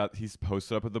he's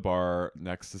posted up at the bar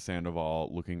next to Sandoval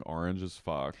looking orange as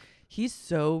fuck. He's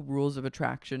so rules of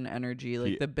attraction energy,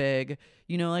 like the big,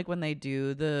 like when they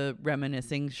do the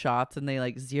reminiscing shots and they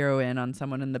like zero in on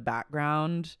someone in the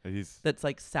background that's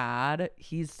like sad.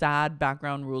 He's sad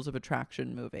background rules of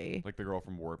attraction movie. Like the girl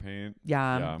from Warpaint.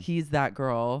 Yeah. He's that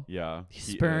girl. Yeah.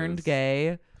 Spurned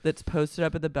gay that's posted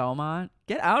up at the Belmont.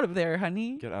 Get out of there,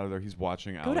 honey. Get out of there. He's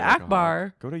watching out. Go to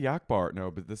Akbar. Go to Yakbar.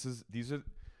 No, but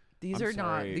these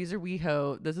are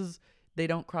WeHo. They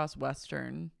don't cross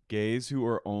Western. Gays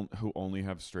who only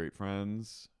have straight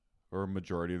friends, or a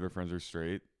majority of their friends are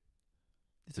straight.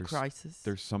 It's a crisis.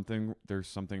 There's something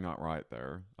not right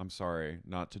there. I'm sorry,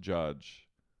 not to judge.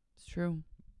 It's true.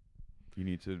 You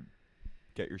need to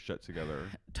get your shit together.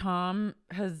 Tom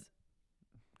has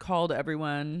called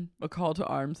everyone a call to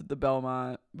arms at the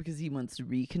Belmont because he wants to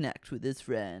reconnect with his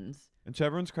friends. And to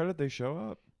everyone's credit, they show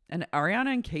up. And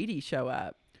Ariana and Katie show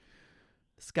up.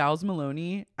 Scowls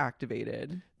Maloney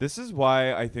activated. This is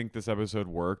why I think this episode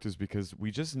worked, is because we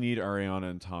just need Ariana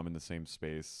and Tom in the same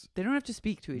space. They don't have to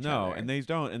speak to each other. No, and they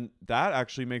don't. And that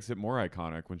actually makes it more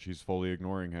iconic when she's fully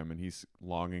ignoring him and he's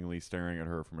longingly staring at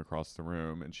her from across the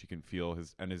room and she can feel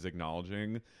his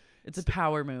acknowledging. It's a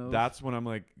power move. That's when I'm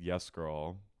like, yes,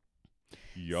 girl.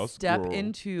 Yes, Step girl.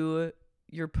 into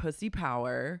your pussy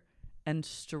power and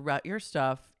strut your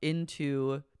stuff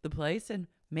into the place and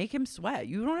make him sweat.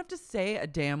 You don't have to say a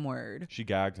damn word. She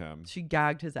gagged him. She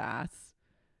gagged his ass.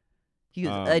 He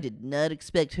goes, I did not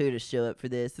expect her to show up for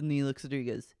this. And then he looks at her, he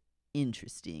goes,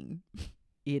 interesting.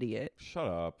 Idiot. Shut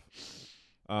up.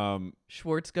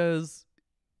 Schwartz goes,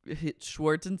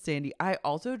 Schwartz and Sandy. I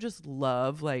also just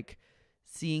love like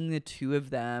seeing the two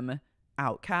of them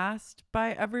outcast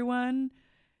by everyone.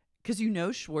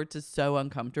 Because Schwartz is so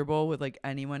uncomfortable with like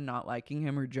anyone not liking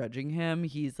him or judging him.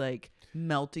 He's like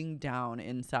melting down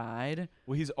inside.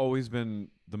 Well, he's always been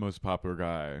the most popular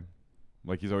guy.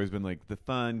 Like he's always been like the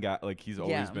fun guy. Like he's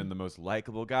always been the most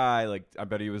likable guy. Like I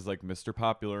bet he was like Mr.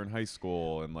 Popular in high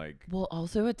school and like. Well,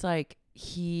 also it's like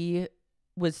he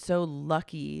was so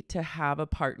lucky to have a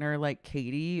partner like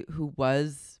Katie who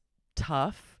was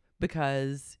tough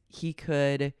because he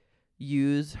could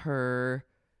use her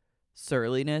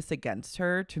surliness against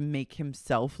her to make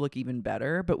himself look even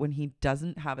better. But when he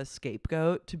doesn't have a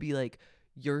scapegoat to be like,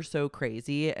 you're so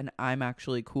crazy and I'm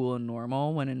actually cool and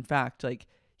normal, when in fact like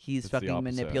he's fucking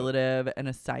manipulative and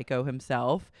a psycho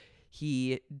himself,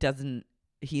 he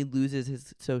loses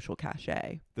his social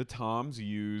cachet. The Toms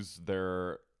use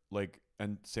their like,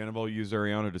 and Sandoval used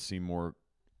Ariana to seem more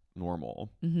normal.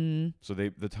 Mm-hmm. So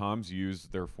the Toms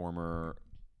used their former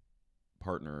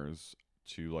partners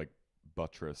to like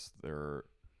buttress their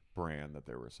brand that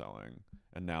they were selling,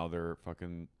 and now they're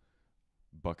fucking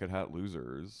bucket hat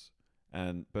losers.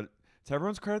 But to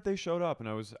everyone's credit, they showed up, and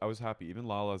I was happy. Even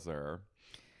Lala's there.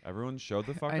 Everyone showed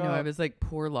the fuck up. I know. I was like,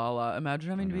 poor Lala.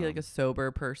 Imagine having to be like a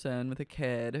sober person with a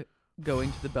kid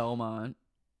going to the Belmont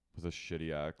with a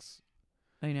shitty ex.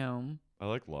 I know. I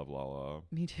love Lala.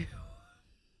 Me too.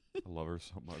 I love her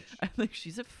so much. I'm like,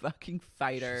 she's a fucking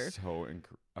fighter. She's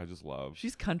I just love.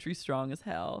 She's country strong as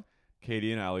hell.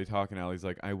 Katie and Allie talk, and Allie's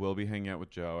like, I will be hanging out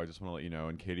with Joe. I just want to let you know.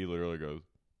 And Katie literally goes,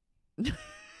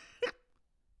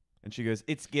 and she goes,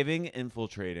 it's giving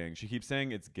infiltrating. She keeps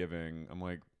saying it's giving. I'm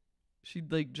like, she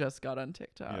like just got on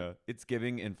TikTok. Yeah, it's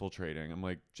giving infiltrating. I'm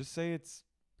like, just say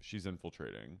she's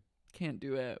infiltrating. Can't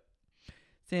do it.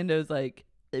 Sando's like,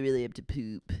 I really have to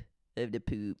poop. I have to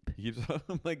poop.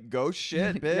 I'm like, go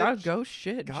shit, bitch. Yeah, go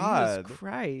shit. God. Jesus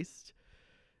Christ.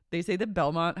 They say that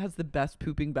Belmont has the best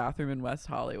pooping bathroom in West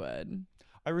Hollywood.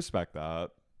 I respect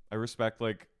that. I respect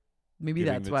like. Maybe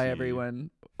that's why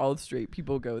all straight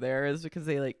people go there, is because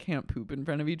they like can't poop in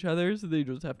front of each other, so they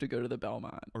just have to go to the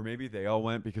Belmont. Or maybe they all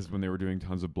went because when they were doing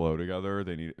tons of blow together,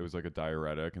 it was like a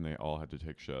diuretic, and they all had to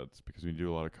take shits because when you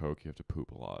do a lot of coke, you have to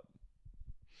poop a lot.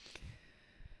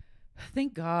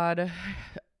 Thank God,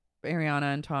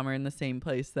 Ariana and Tom are in the same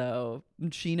place though.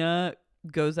 And Scheana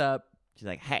goes up. She's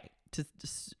like, "Hey, to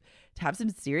have some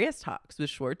serious talks with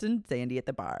Schwartz and Sandy at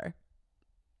the bar."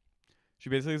 She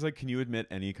basically is like, can you admit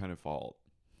any kind of fault?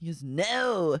 He goes,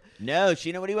 no,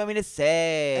 Scheana, what do you want me to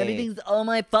say? Everything's all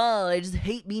my fault. I just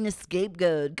hate being a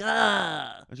scapegoat.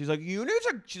 Gah. And she's like, you need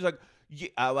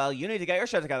to get your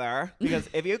shit together, because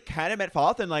if you can't admit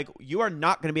fault, then like you are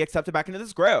not going to be accepted back into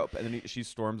this group. And then she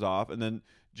storms off, and then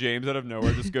James out of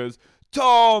nowhere just goes,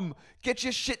 Tom, get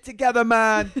your shit together,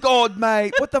 man. God,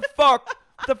 mate, what the fuck?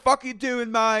 What the fuck are you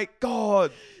doing, mate?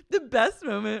 God. The best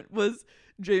moment was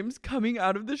James coming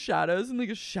out of the shadows in like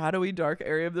a shadowy dark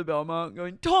area of the Belmont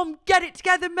going, Tom, get it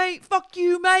together, mate. Fuck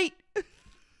you, mate.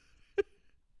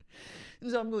 And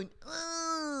so I'm going,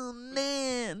 oh,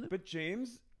 man. But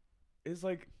James is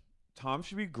like, Tom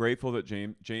should be grateful that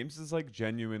James is like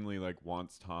genuinely like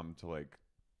wants Tom to like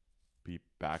be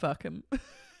back. Fuck him.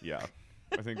 Yeah.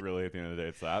 I think really at the end of the day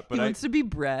it's that. But he wants to be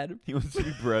bred. He wants to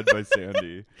be bred by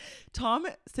Sandy. Tom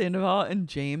Sandoval and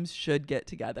James should get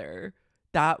together.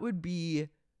 That would be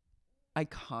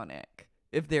iconic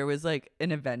if there was like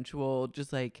an eventual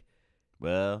just like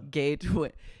gay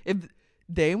if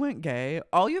they went gay.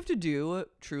 All you have to do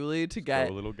truly to get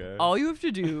a little gay. All you have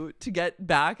to do to get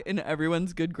back in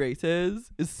everyone's good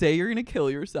graces is say you're gonna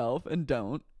kill yourself and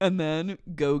don't, and then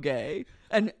go gay,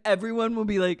 and everyone will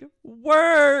be like,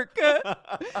 work.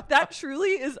 That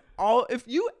truly is all. If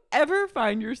you ever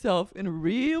find yourself in a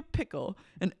real pickle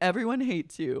and everyone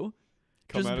hates you,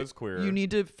 come out as queer. You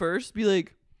need to first be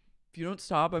like, if you don't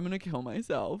stop, I'm going to kill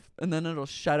myself. And then it'll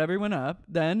shut everyone up.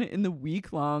 Then in the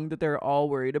week long that they're all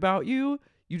worried about you,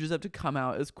 you just have to come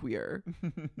out as queer.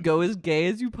 Go as gay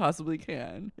as you possibly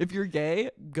can. If you're gay,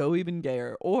 go even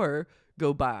gayer or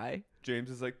go bi. James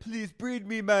is like, please breed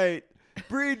me, mate.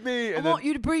 Breed me. I want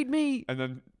you to breed me. And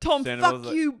then Tom, Sandoval's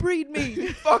fuck you, breed me.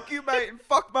 fuck you, mate, and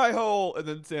fuck my hole. And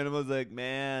then Sandoval's like,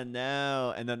 man,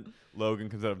 no. And then Logan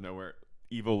comes out of nowhere.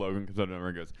 Evil Logan comes out of nowhere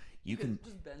and goes, you can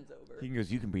just bends over. He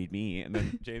goes, you can breed me. And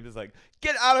then James is like,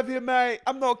 get out of here, mate.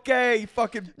 I'm not gay. You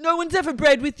fucking. No one's ever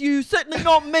bred with you. Certainly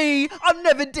not me. I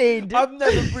never did. I'm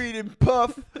never breeding,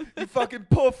 Puff. You fucking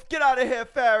Puff. Get out of here,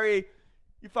 fairy.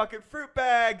 You fucking fruit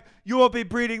bag. You won't be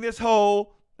breeding this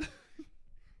hole.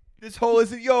 This hole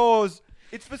isn't yours.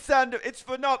 It's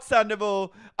for not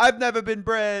Sandoval. I've never been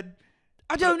bred.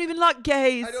 I don't even like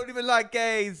gays. I don't even like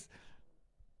gays.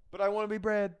 But I want to be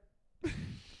bred.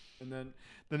 And then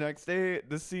the next day,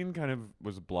 this scene kind of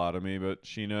was blah to me, but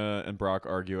Scheana and Brock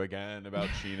argue again about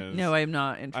Sheena's. No, I'm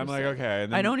not interested. I'm like, okay.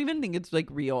 And then I don't even think it's like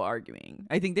real arguing.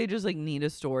 I think they just like need a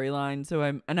storyline. So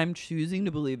I'm choosing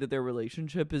to believe that their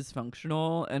relationship is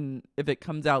functional. And if it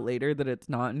comes out later that it's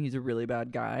not and he's a really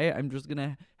bad guy, I'm just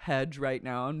gonna hedge right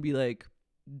now and be like,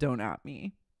 don't at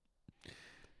me.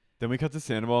 Then we cut to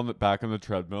Sandoval back on the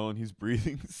treadmill and he's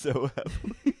breathing so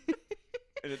heavily.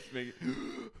 And it's making.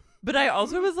 But I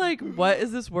also was like, what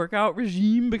is this workout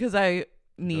regime? Because I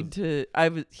need to.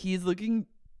 He's looking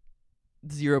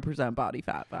 0% body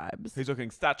fat vibes. He's looking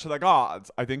statue of the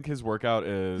gods. I think his workout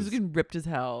is. He's looking ripped as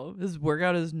hell. His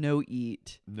workout is no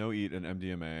eat and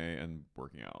MDMA and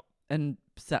working out. And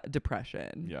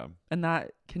depression. Yeah. And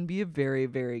that can be a very,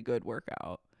 very good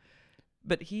workout.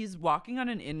 But he's walking on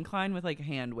an incline with like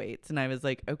hand weights. And I was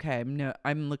like, okay,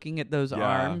 I'm looking at those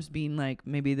arms being like,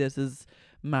 maybe this is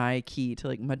my key to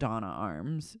like Madonna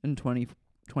arms in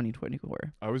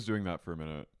 2024. I was doing that for a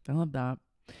minute. I love that.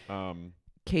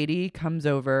 Katie comes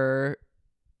over.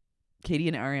 Katie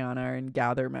and Ariana are in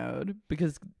gather mode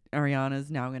because Ariana's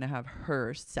now going to have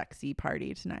her sexy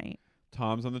party tonight.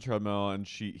 Tom's on the treadmill and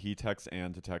he texts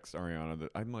Anne to text Ariana that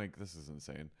I'm like, this is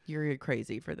insane. You're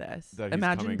crazy for this. That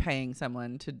Imagine paying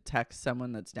someone to text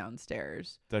someone that's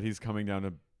downstairs. That he's coming down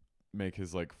to make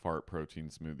his like fart protein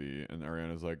smoothie, and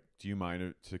Ariana's like, do you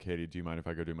mind if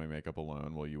I go do my makeup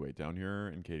alone while you wait down here?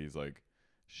 And Katie's like,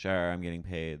 sure, I'm getting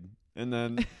paid. And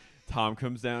then Tom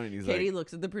comes down and he's like, Katie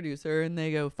looks at the producer and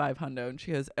they go $500 and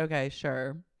she goes, okay,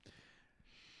 sure.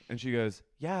 And she goes,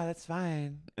 yeah, that's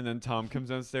fine. And then Tom comes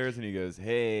downstairs and he goes,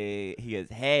 hey,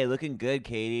 looking good,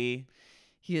 Katie.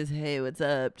 He goes, hey, what's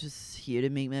up? Just here to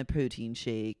make my protein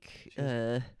shake.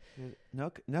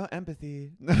 No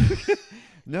empathy.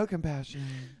 No compassion.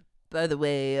 By the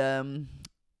way,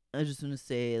 I just want to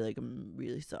say, like, I'm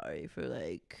really sorry for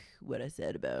like what I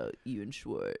said about you and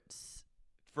Schwartz.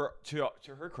 To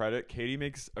her credit, Katie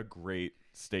makes a great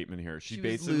statement here. She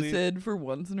was lucid for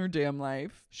once in her damn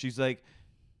life.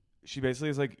 She basically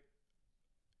is like,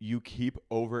 you keep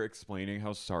over explaining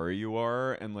how sorry you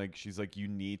are, and like she's like, you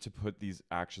need to put these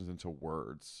actions into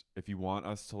words. If you want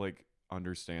us to like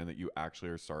understand that you actually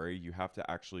are sorry, you have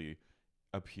to actually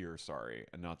appear sorry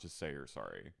and not just say you're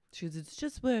sorry. She goes, it's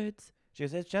just words. She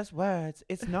goes, it's just words.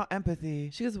 It's not empathy.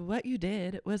 She goes, what you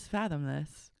did was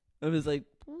fathomless. I was like,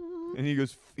 and he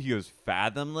goes,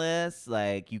 fathomless?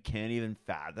 Like, you can't even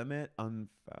fathom it?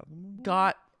 Unfathomable?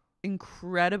 Got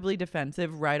incredibly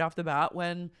defensive right off the bat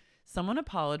when someone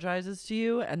apologizes to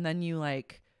you and then you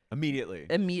like immediately.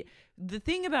 The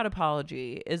thing about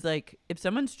apology is like if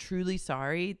someone's truly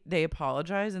sorry, they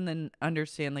apologize and then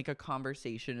understand like a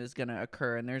conversation is going to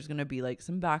occur and there's going to be like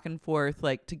some back and forth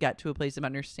like to get to a place of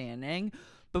understanding.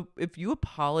 But if you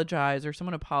apologize or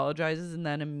someone apologizes and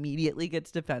then immediately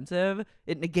gets defensive,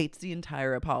 it negates the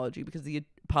entire apology because the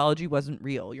apology wasn't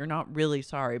real. You're not really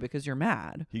sorry because you're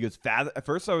mad. He goes, at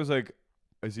first I was like,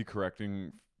 is he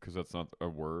correcting because that's not a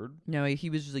word? No, he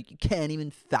was just like, you can't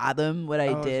even fathom what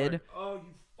I did. Like, oh,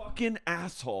 you fucking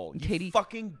asshole. Katie you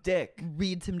fucking dick.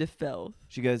 Reads him to filth.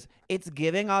 She goes, it's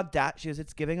giving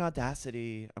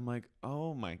audacity. I'm like,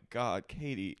 oh my God,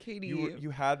 Katie.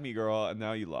 You had me, girl, and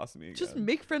now you lost me again. Just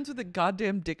make friends with a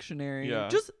goddamn dictionary.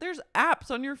 Yeah. There's apps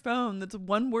on your phone that's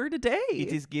one word a day.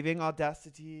 It is giving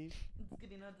audacity. It's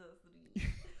giving audacity.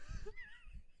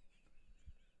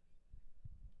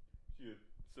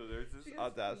 So there's this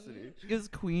audacity. She goes,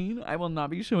 Queen, I will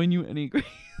not be showing you any grace.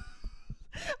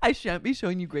 I shan't be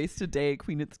showing you grace today,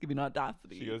 Queen. It's giving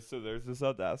audacity. She goes, so there's this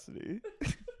audacity.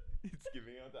 It's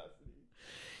giving audacity.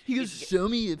 He goes, show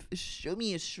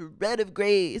me a shred of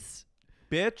grace.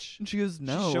 Bitch. And she goes,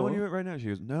 no. She's showing you it right now. She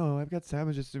goes, no, I've got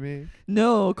sandwiches to make.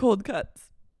 No, cold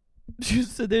cuts. She goes,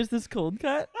 so there's this cold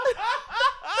cut?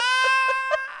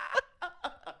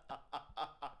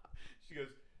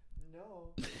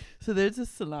 So there's a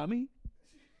salami.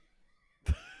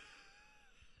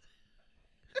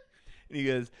 And he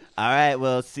goes, all right,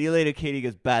 well, see you later, Katie. He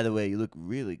goes, by the way, you look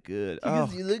really good. He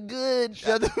goes, you look good.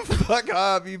 Shut the fuck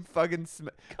up, you fucking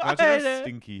Imagine how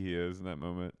stinky he is in that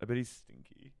moment. I bet he's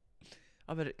stinky.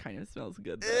 I bet it kind of smells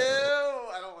good, Ew, though.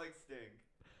 I don't like stink.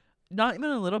 Not even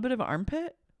a little bit of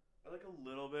armpit? I like a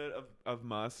little bit of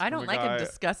musk. I don't like it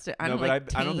disgusting. I don't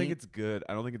like I don't think it's good.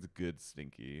 I don't think it's good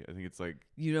stinky. I think it's like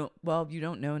you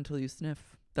don't know until you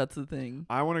sniff. That's the thing.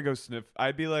 I want to go sniff.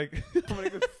 I'd be like, I'm gonna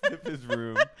go sniff his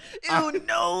room. Ew,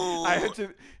 no. I had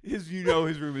to. His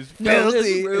room is filthy. No,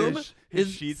 his room his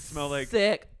is sheets smell like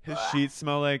sick. His sheets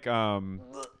smell like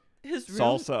His room?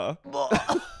 salsa.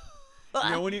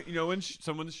 when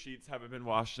someone's sheets haven't been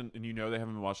washed and you know they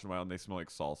haven't been washed in a while and they smell like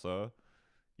salsa.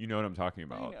 You know what I'm talking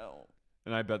about. I know.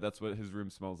 And I bet that's what his room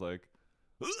smells like.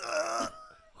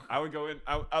 I would go in.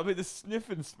 I'll be the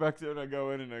sniff inspector, and I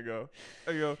go in and I go.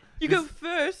 You go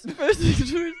first. This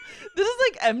is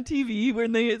like MTV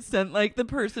when they sent like the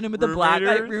person in with the black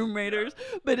light room raiders,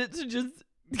 but it's just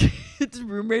it's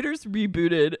room raiders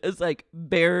rebooted as like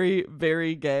very,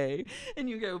 very gay. And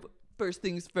you go first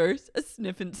things first, a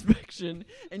sniff inspection,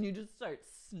 and you just start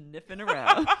sniffing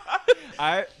around.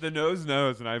 The nose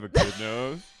knows, and I have a good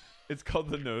nose. It's called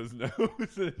the nose.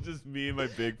 It's just me and my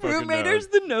big fucking room raiders,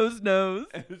 nose. the nose.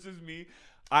 And it's just me.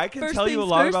 I can First tell you a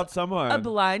things lot first, about someone. A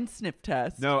blind sniff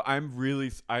test. No, our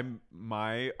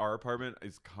apartment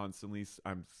is constantly,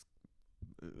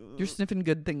 You're sniffing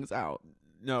good things out.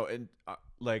 No, and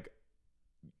like,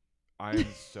 I am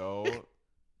so,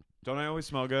 don't I always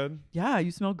smell good? Yeah,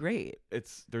 you smell great.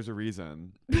 There's a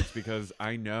reason. It's because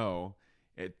I know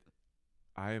it,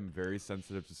 I am very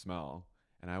sensitive to smell.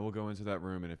 And I will go into that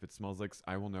room, and if it smells like,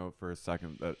 I will know for a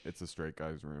second that it's a straight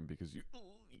guy's room because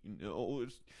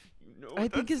I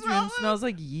think his room smells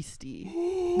like yeasty.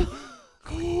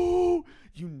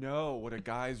 You know what a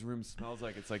guy's room smells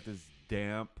like. It's like this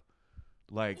damp,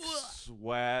 like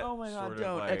sweat. Oh my god, sort of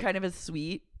don't. like, Kind of a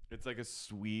sweet. It's like a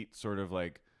sweet sort of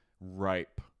like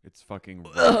ripe. It's fucking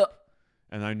ripe.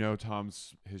 And I know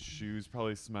his shoes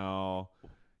probably smell.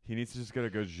 He needs to just get a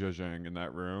good zhuzhing in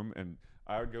that room, and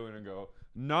I would go in and go,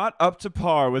 not up to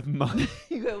par with mine.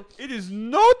 You go, it is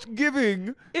not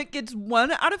giving. It gets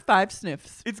 1 out of 5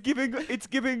 sniffs. It's giving. It's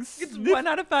 1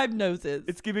 out of 5 noses.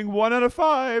 It's giving 1 out of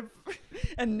 5.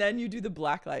 And then you do the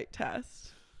black light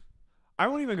test. I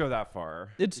won't even go that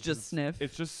far. It's just sniff.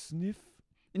 It's just sniff.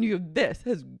 And you go, this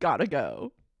has got to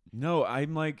go. No,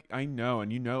 I'm like, I know.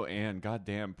 And you know Anne.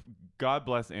 Goddamn. God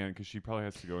bless Anne, because she probably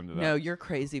has to go into that. No, you're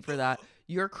crazy for that.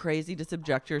 You're crazy to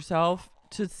subject yourself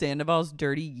to Sandoval's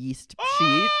dirty yeast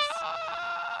sheets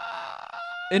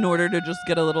in order to just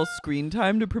get a little screen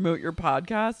time to promote your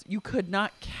podcast. You could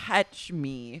not catch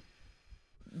me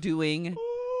doing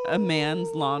a man's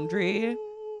laundry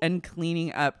and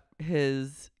cleaning up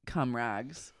his cum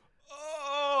rags.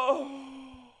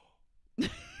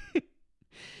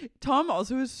 Tom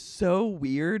also is so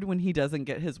weird when he doesn't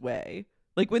get his way.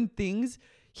 Like when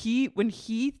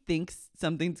he thinks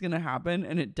something's going to happen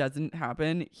and it doesn't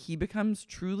happen, he becomes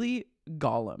truly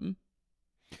Gollum.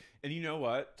 And you know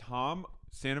what?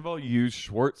 Sandoval used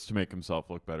Schwartz to make himself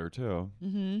look better too.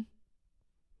 Mm-hmm.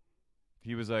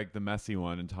 He was like the messy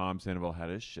one, and Sandoval had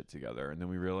his shit together. And then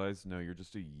we realized, no, you're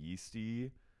just a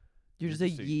yeasty. You're just a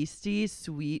yeasty,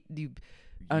 sweet.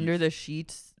 Under the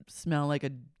sheets smell like a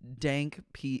dank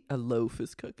a loaf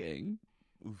is cooking.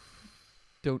 Oof.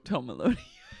 Don't tell Melody.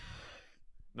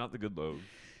 Not the good loaf.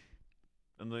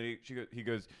 And like he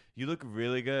goes, you look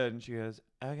really good. And she goes,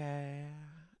 okay.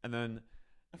 And then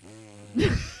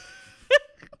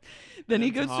then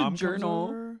he goes to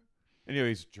journal. And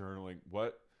he's journaling.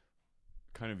 What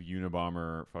kind of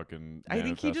Unabomber fucking I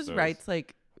think he just writes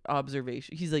like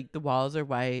observation. He's like, the walls are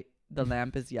white, the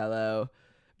lamp is yellow,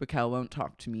 Raquel won't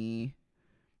talk to me,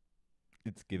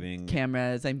 it's giving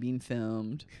cameras, I'm being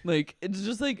filmed. Like it's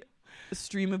just like a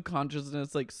stream of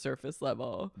consciousness, like surface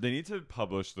level. They need to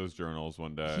publish those journals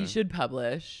one day. He should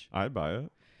publish. I'd buy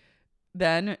it.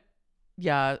 Then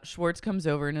Schwartz comes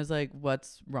over and is like,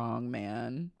 what's wrong,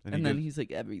 man? And then he's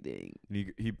like, everything.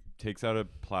 And he takes out a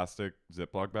plastic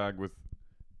Ziploc bag with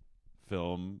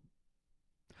film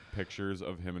pictures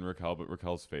of him and Raquel, but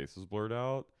Raquel's face is blurred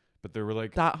out. But there were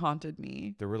like, that haunted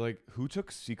me. There were like, who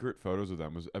took secret photos of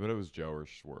them? I bet it was Joe or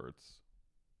Schwartz.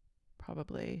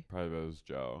 Probably it was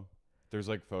Joe. There's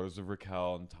like photos of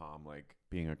Raquel and Tom like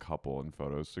being a couple in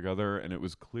photos together, and it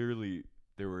was clearly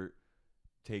they were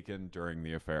taken during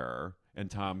the affair.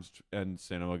 And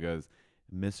Sandoval goes,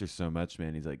 miss her so much,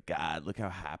 man. He's like, God, look how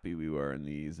happy we were in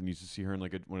these. And you just see her in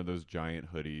like one of those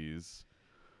giant hoodies.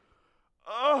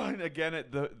 Oh, and again,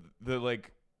 the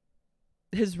like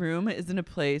his room is in a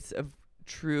place of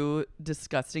true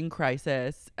disgusting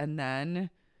crisis, and then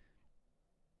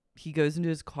he goes into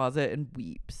his closet and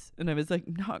weeps. And I was like,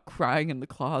 not crying in the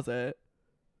closet.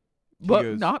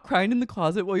 But not crying in the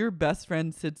closet while your best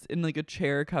friend sits in like a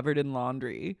chair covered in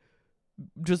laundry,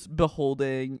 just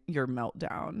beholding your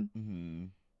meltdown. Mm-hmm.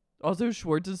 Also,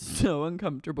 Schwartz is so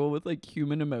uncomfortable with like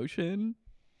human emotion.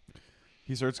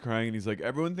 He starts crying and he's like,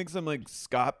 everyone thinks I'm like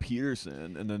Scott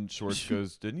Peterson. And then Schwartz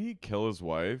goes, didn't he kill his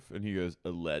wife? And he goes,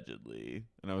 allegedly.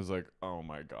 And I was like, oh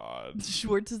my God.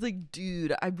 Schwartz is like,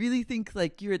 dude, I really think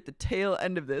like you're at the tail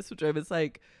end of this, which I was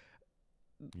like,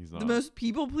 He's not. the most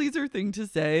people pleaser thing to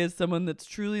say is someone that's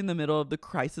truly in the middle of the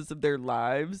crisis of their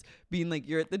lives being like,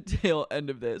 you're at the tail end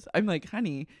of this. I'm like,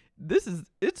 honey,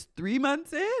 it's 3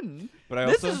 months in. But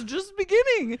this is just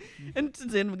beginning. And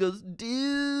Sandoval goes,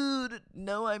 dude,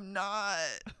 no, I'm not.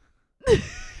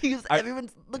 He goes,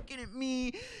 everyone's looking at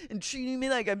me and treating me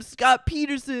like I'm Scott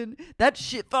Peterson. That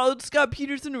shit followed Scott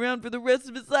Peterson around for the rest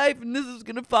of his life, and this is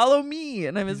gonna follow me.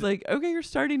 And I was like, okay, you're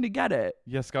starting to get it.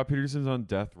 Yeah, Scott Peterson's on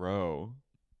death row.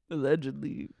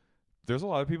 Allegedly. There's a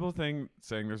lot of people saying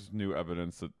there's new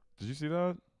evidence that. Did you see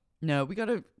that? No,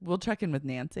 we'll check in with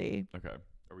Nancy. Okay.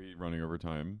 Are we running over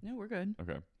time? No, we're good.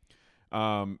 Okay.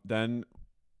 Then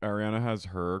Ariana has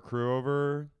her crew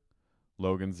over.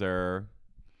 Logan's there.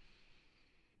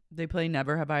 They play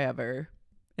Never Have I Ever.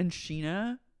 And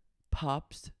Scheana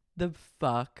pops the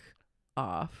fuck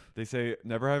off. They say,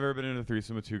 never have I ever been in a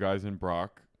threesome with two guys, and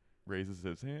Brock raises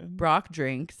his hand. Brock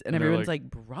drinks, and And they're everyone's like-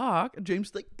 like, Brock? And James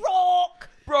is like, Brock!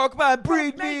 Brock might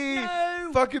breed Brock, me! no!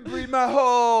 Fucking breed my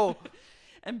hole!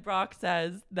 And Brock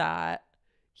says that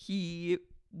he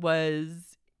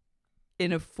was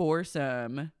in a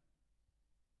foursome.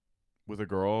 With a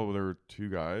girl, there were two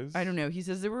guys? I don't know. He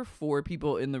says there were 4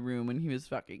 people in the room when he was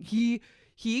fucking.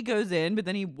 He goes in, but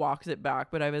then he walks it back.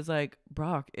 But I was like,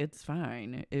 Brock, it's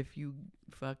fine if you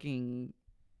fucking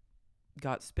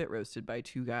got spit roasted by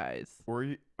 2 guys.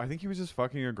 Or I think he was just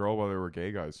fucking a girl while there were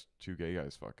two gay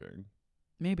guys fucking.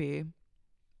 Maybe.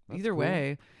 That's Either cool.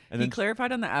 way. And He then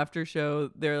clarified on the after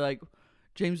show. They're like,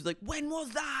 James was like, when was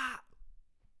that?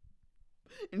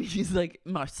 And he's like,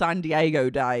 my San Diego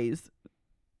days.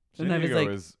 San and I was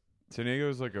Diego like- San Diego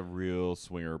is like a real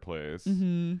swinger place. Mm-hmm.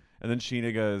 And then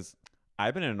Scheana goes,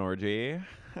 I've been in an orgy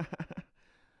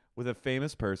with a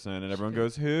famous person. And everyone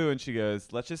goes, who? And she goes,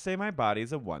 let's just say my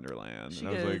body's a wonderland. She and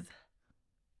I was goes, like,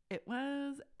 it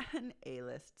was an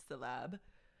A-list celeb.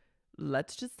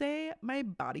 Let's just say my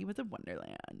body was a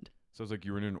wonderland. so I was like,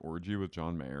 you were in an orgy with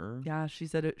John Mayer? Yeah, she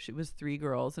said she was 3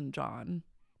 girls and John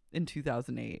in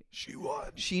 2008. She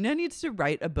won. Scheana needs to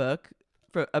write a book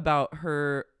about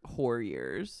her whore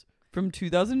years. From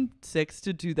 2006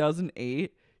 to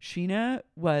 2008, Scheana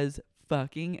was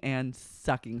fucking and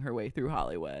sucking her way through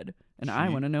Hollywood. And I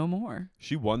want to know more.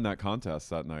 She won that contest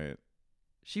that night.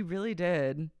 She really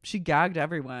did. She gagged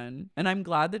everyone. And I'm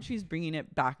glad that she's bringing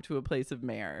it back to a place of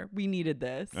Mayor. We needed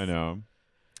this. I know.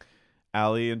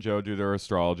 Allie and Joe do their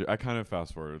astrology. I kind of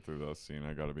fast forwarded through this scene.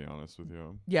 I got to be honest with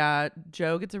you. Yeah,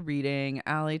 Joe gets a reading.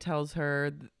 Allie tells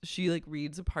her, she like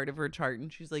reads a part of her chart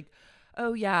and she's like,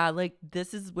 oh yeah, like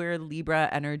this is where Libra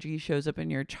energy shows up in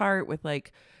your chart with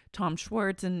like Tom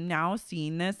Schwartz. And now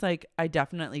seeing this, like I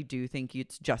definitely do think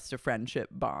it's just a friendship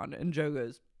bond. And Joe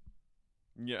goes,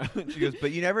 Yeah. She goes,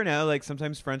 but you never know. Like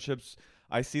sometimes friendships,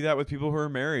 I see that with people who are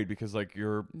married because like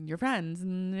you're friends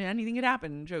and anything could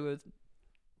happen. And Joe goes,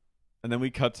 and then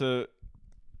we cut to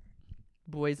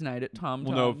boys night at Tom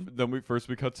well, Tom. no. Then we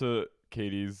cut to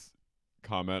Katie's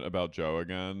comment about Joe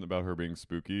again, about her being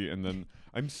spooky, and then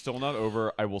I'm still not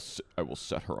over. I will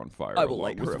set her on fire. I will along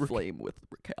light her with aflame with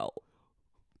Raquel.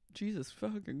 Jesus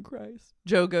fucking Christ.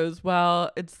 Joe goes, well,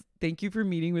 thank you for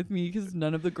meeting with me because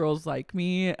none of the girls like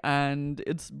me, and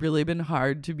it's really been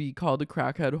hard to be called a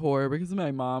crackhead whore because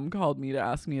my mom called me to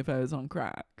ask me if I was on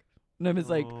crack. And I was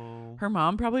like, Oh. her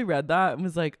mom probably read that and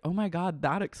was like, oh my God,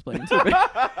 that explains it.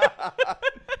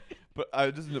 But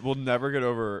I just will never get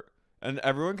over. And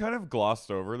everyone kind of glossed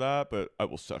over that, but I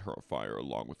will set her on fire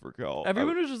along with Raquel.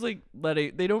 Everyone was just like,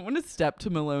 they don't want to step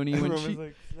to Maloney when Everyone she, was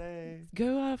like, slay,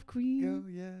 go off, queen. go,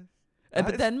 yes.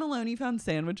 But then Maloney found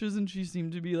sandwiches and she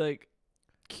seemed to be like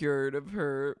cured of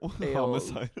her ails.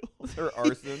 Homicidal or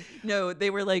arson. No, they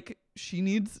were like, she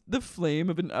needs the flame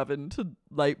of an oven to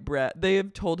light bread. They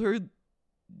have told her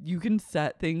you can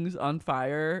set things on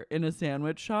fire in a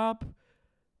sandwich shop.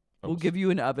 We'll give you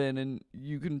an oven and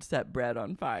you can set bread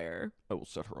on fire. I will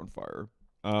set her on fire.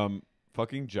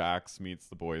 Fucking Jax meets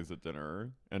the boys at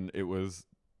dinner, and it was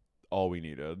all we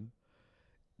needed.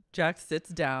 Jack sits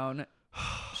down.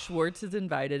 Schwartz has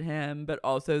invited him, but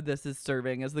also this is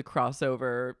serving as the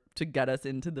crossover to get us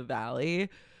into the valley.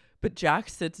 But Jack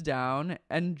sits down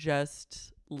and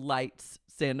just lights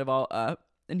Sandoval up.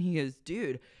 And he goes,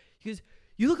 dude,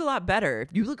 you look a lot better.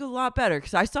 You look a lot better.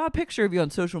 Because I saw a picture of you on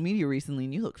social media recently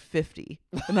and you look 50.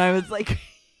 And I was like...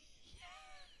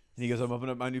 And he goes, I'm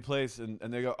opening up my new place. And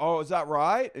they go, oh, is that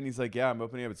right? And he's like, yeah, I'm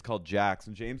opening up. It's called Jack's.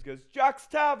 And James goes, Jack's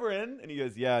Tavern. And he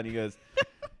goes, yeah. And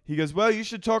he goes, well, you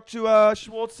should talk to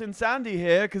Schwartz and Sandy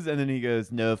here. And then he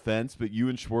goes, no offense, but you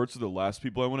and Schwartz are the last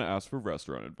people I want to ask for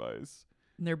restaurant advice.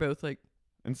 And they're both like...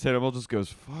 And Sandoval just goes,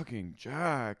 fucking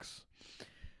Jax.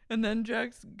 And then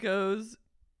Jax goes,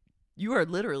 you're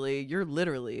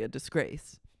literally a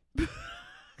disgrace.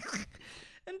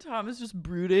 And Tom is just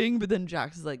brooding, but then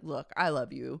Jax is like, look, I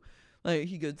love you. Like,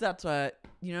 he goes, that's why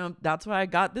I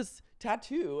got this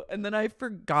tattoo. And then I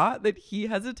forgot that he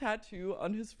has a tattoo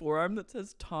on his forearm that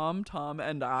says Tom, Tom,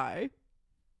 and I.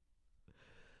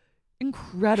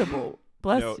 Incredible.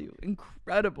 Bless you.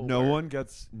 Incredible. No one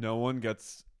gets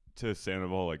to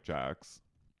Sandoval like Jax.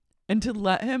 And to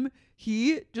let him,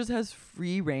 he just has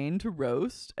free reign to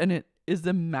roast, and it is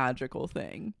a magical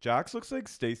thing. Jax looks like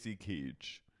Stacy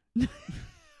Keach.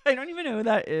 I don't even know who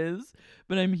that is,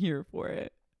 but I'm here for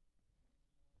it.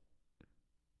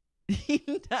 He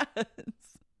does.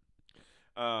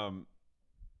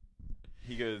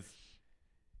 He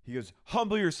goes,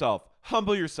 humble yourself. I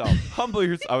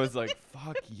was like,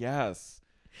 fuck yes.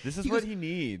 This is what he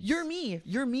needs. You're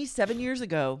me 7 years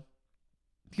ago.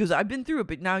 He goes, I've been through it,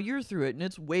 but now you're through it, and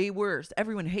it's way worse.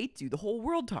 Everyone hates you. The whole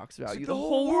world talks about you. The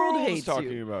whole world hates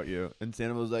talking you. about you. And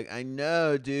Sandoval's like, I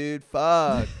know, dude.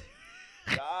 Fuck.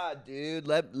 God, dude.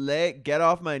 Get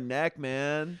off my neck,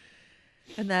 man.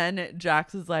 And then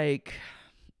Jax is like,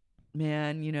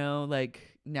 man,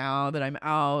 like now that I'm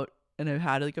out and I've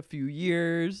had like a few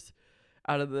years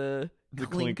out of the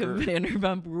clink of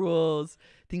Vanderpump Rules,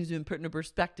 things have been put into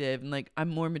perspective, and like I'm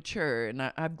more mature and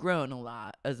I've grown a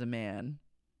lot as a man.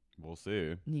 We'll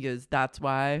see. And he goes, that's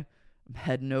why I'm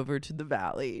heading over to the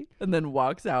valley, and then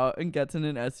walks out and gets in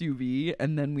an SUV,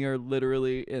 and then we are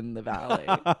literally in the valley.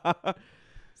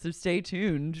 So stay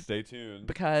tuned.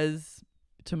 Because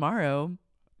tomorrow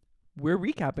we're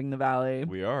recapping the valley.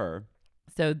 We are.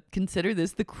 So consider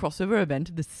this the crossover event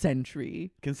of the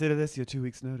century. Consider this your 2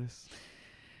 weeks notice.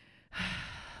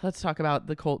 Let's talk about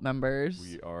the cult members.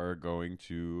 We are going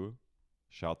to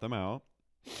shout them out.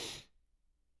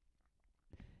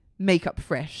 Makeup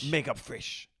Fresh.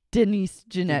 Denise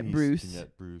Jeanette Bruce.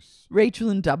 Rachel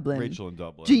in Dublin.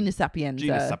 Gina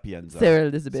Sapienza. Sarah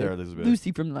Elizabeth.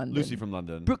 Lucy from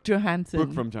London. Brooke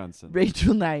Johansson.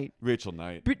 Rachel Knight.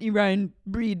 Brittany Ryan.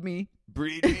 Breed Me.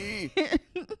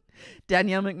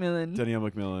 Danielle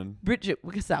McMillan. Bridget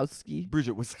Wisowski.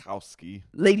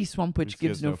 Lady Swampwitch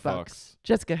Gives No Fucks.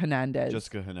 Jessica Hernandez.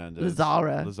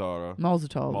 Lazara.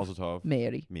 Molzotov.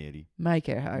 Mary. Mike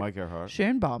Earhart.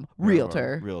 Sharon Baum.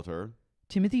 Realtor.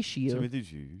 Timothy Shield.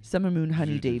 Summer Moon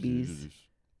Honey Davies.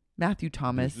 Matthew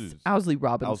Thomas. Owsley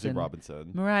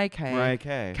Robinson. Mariah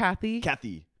Kay.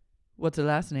 Kathy. What's her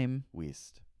last name?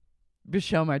 West.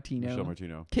 Michelle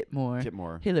Martino. Kit Moore.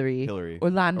 Hillary.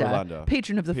 Orlando.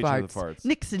 Patron of the Farts.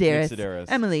 Nick Sedaris.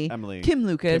 Emily. Kim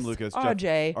Lucas.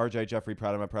 RJ. Jeffrey.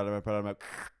 Proud of him.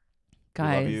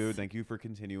 Guys. We love you. Thank you for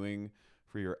continuing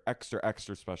for your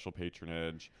extra special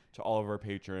patronage to all of our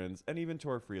patrons and even to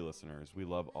our free listeners. We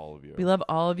love all of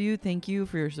you. Thank you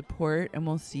for your support, and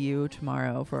we'll see you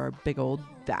tomorrow for our big old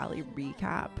Valley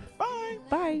recap. Bye.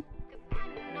 Bye.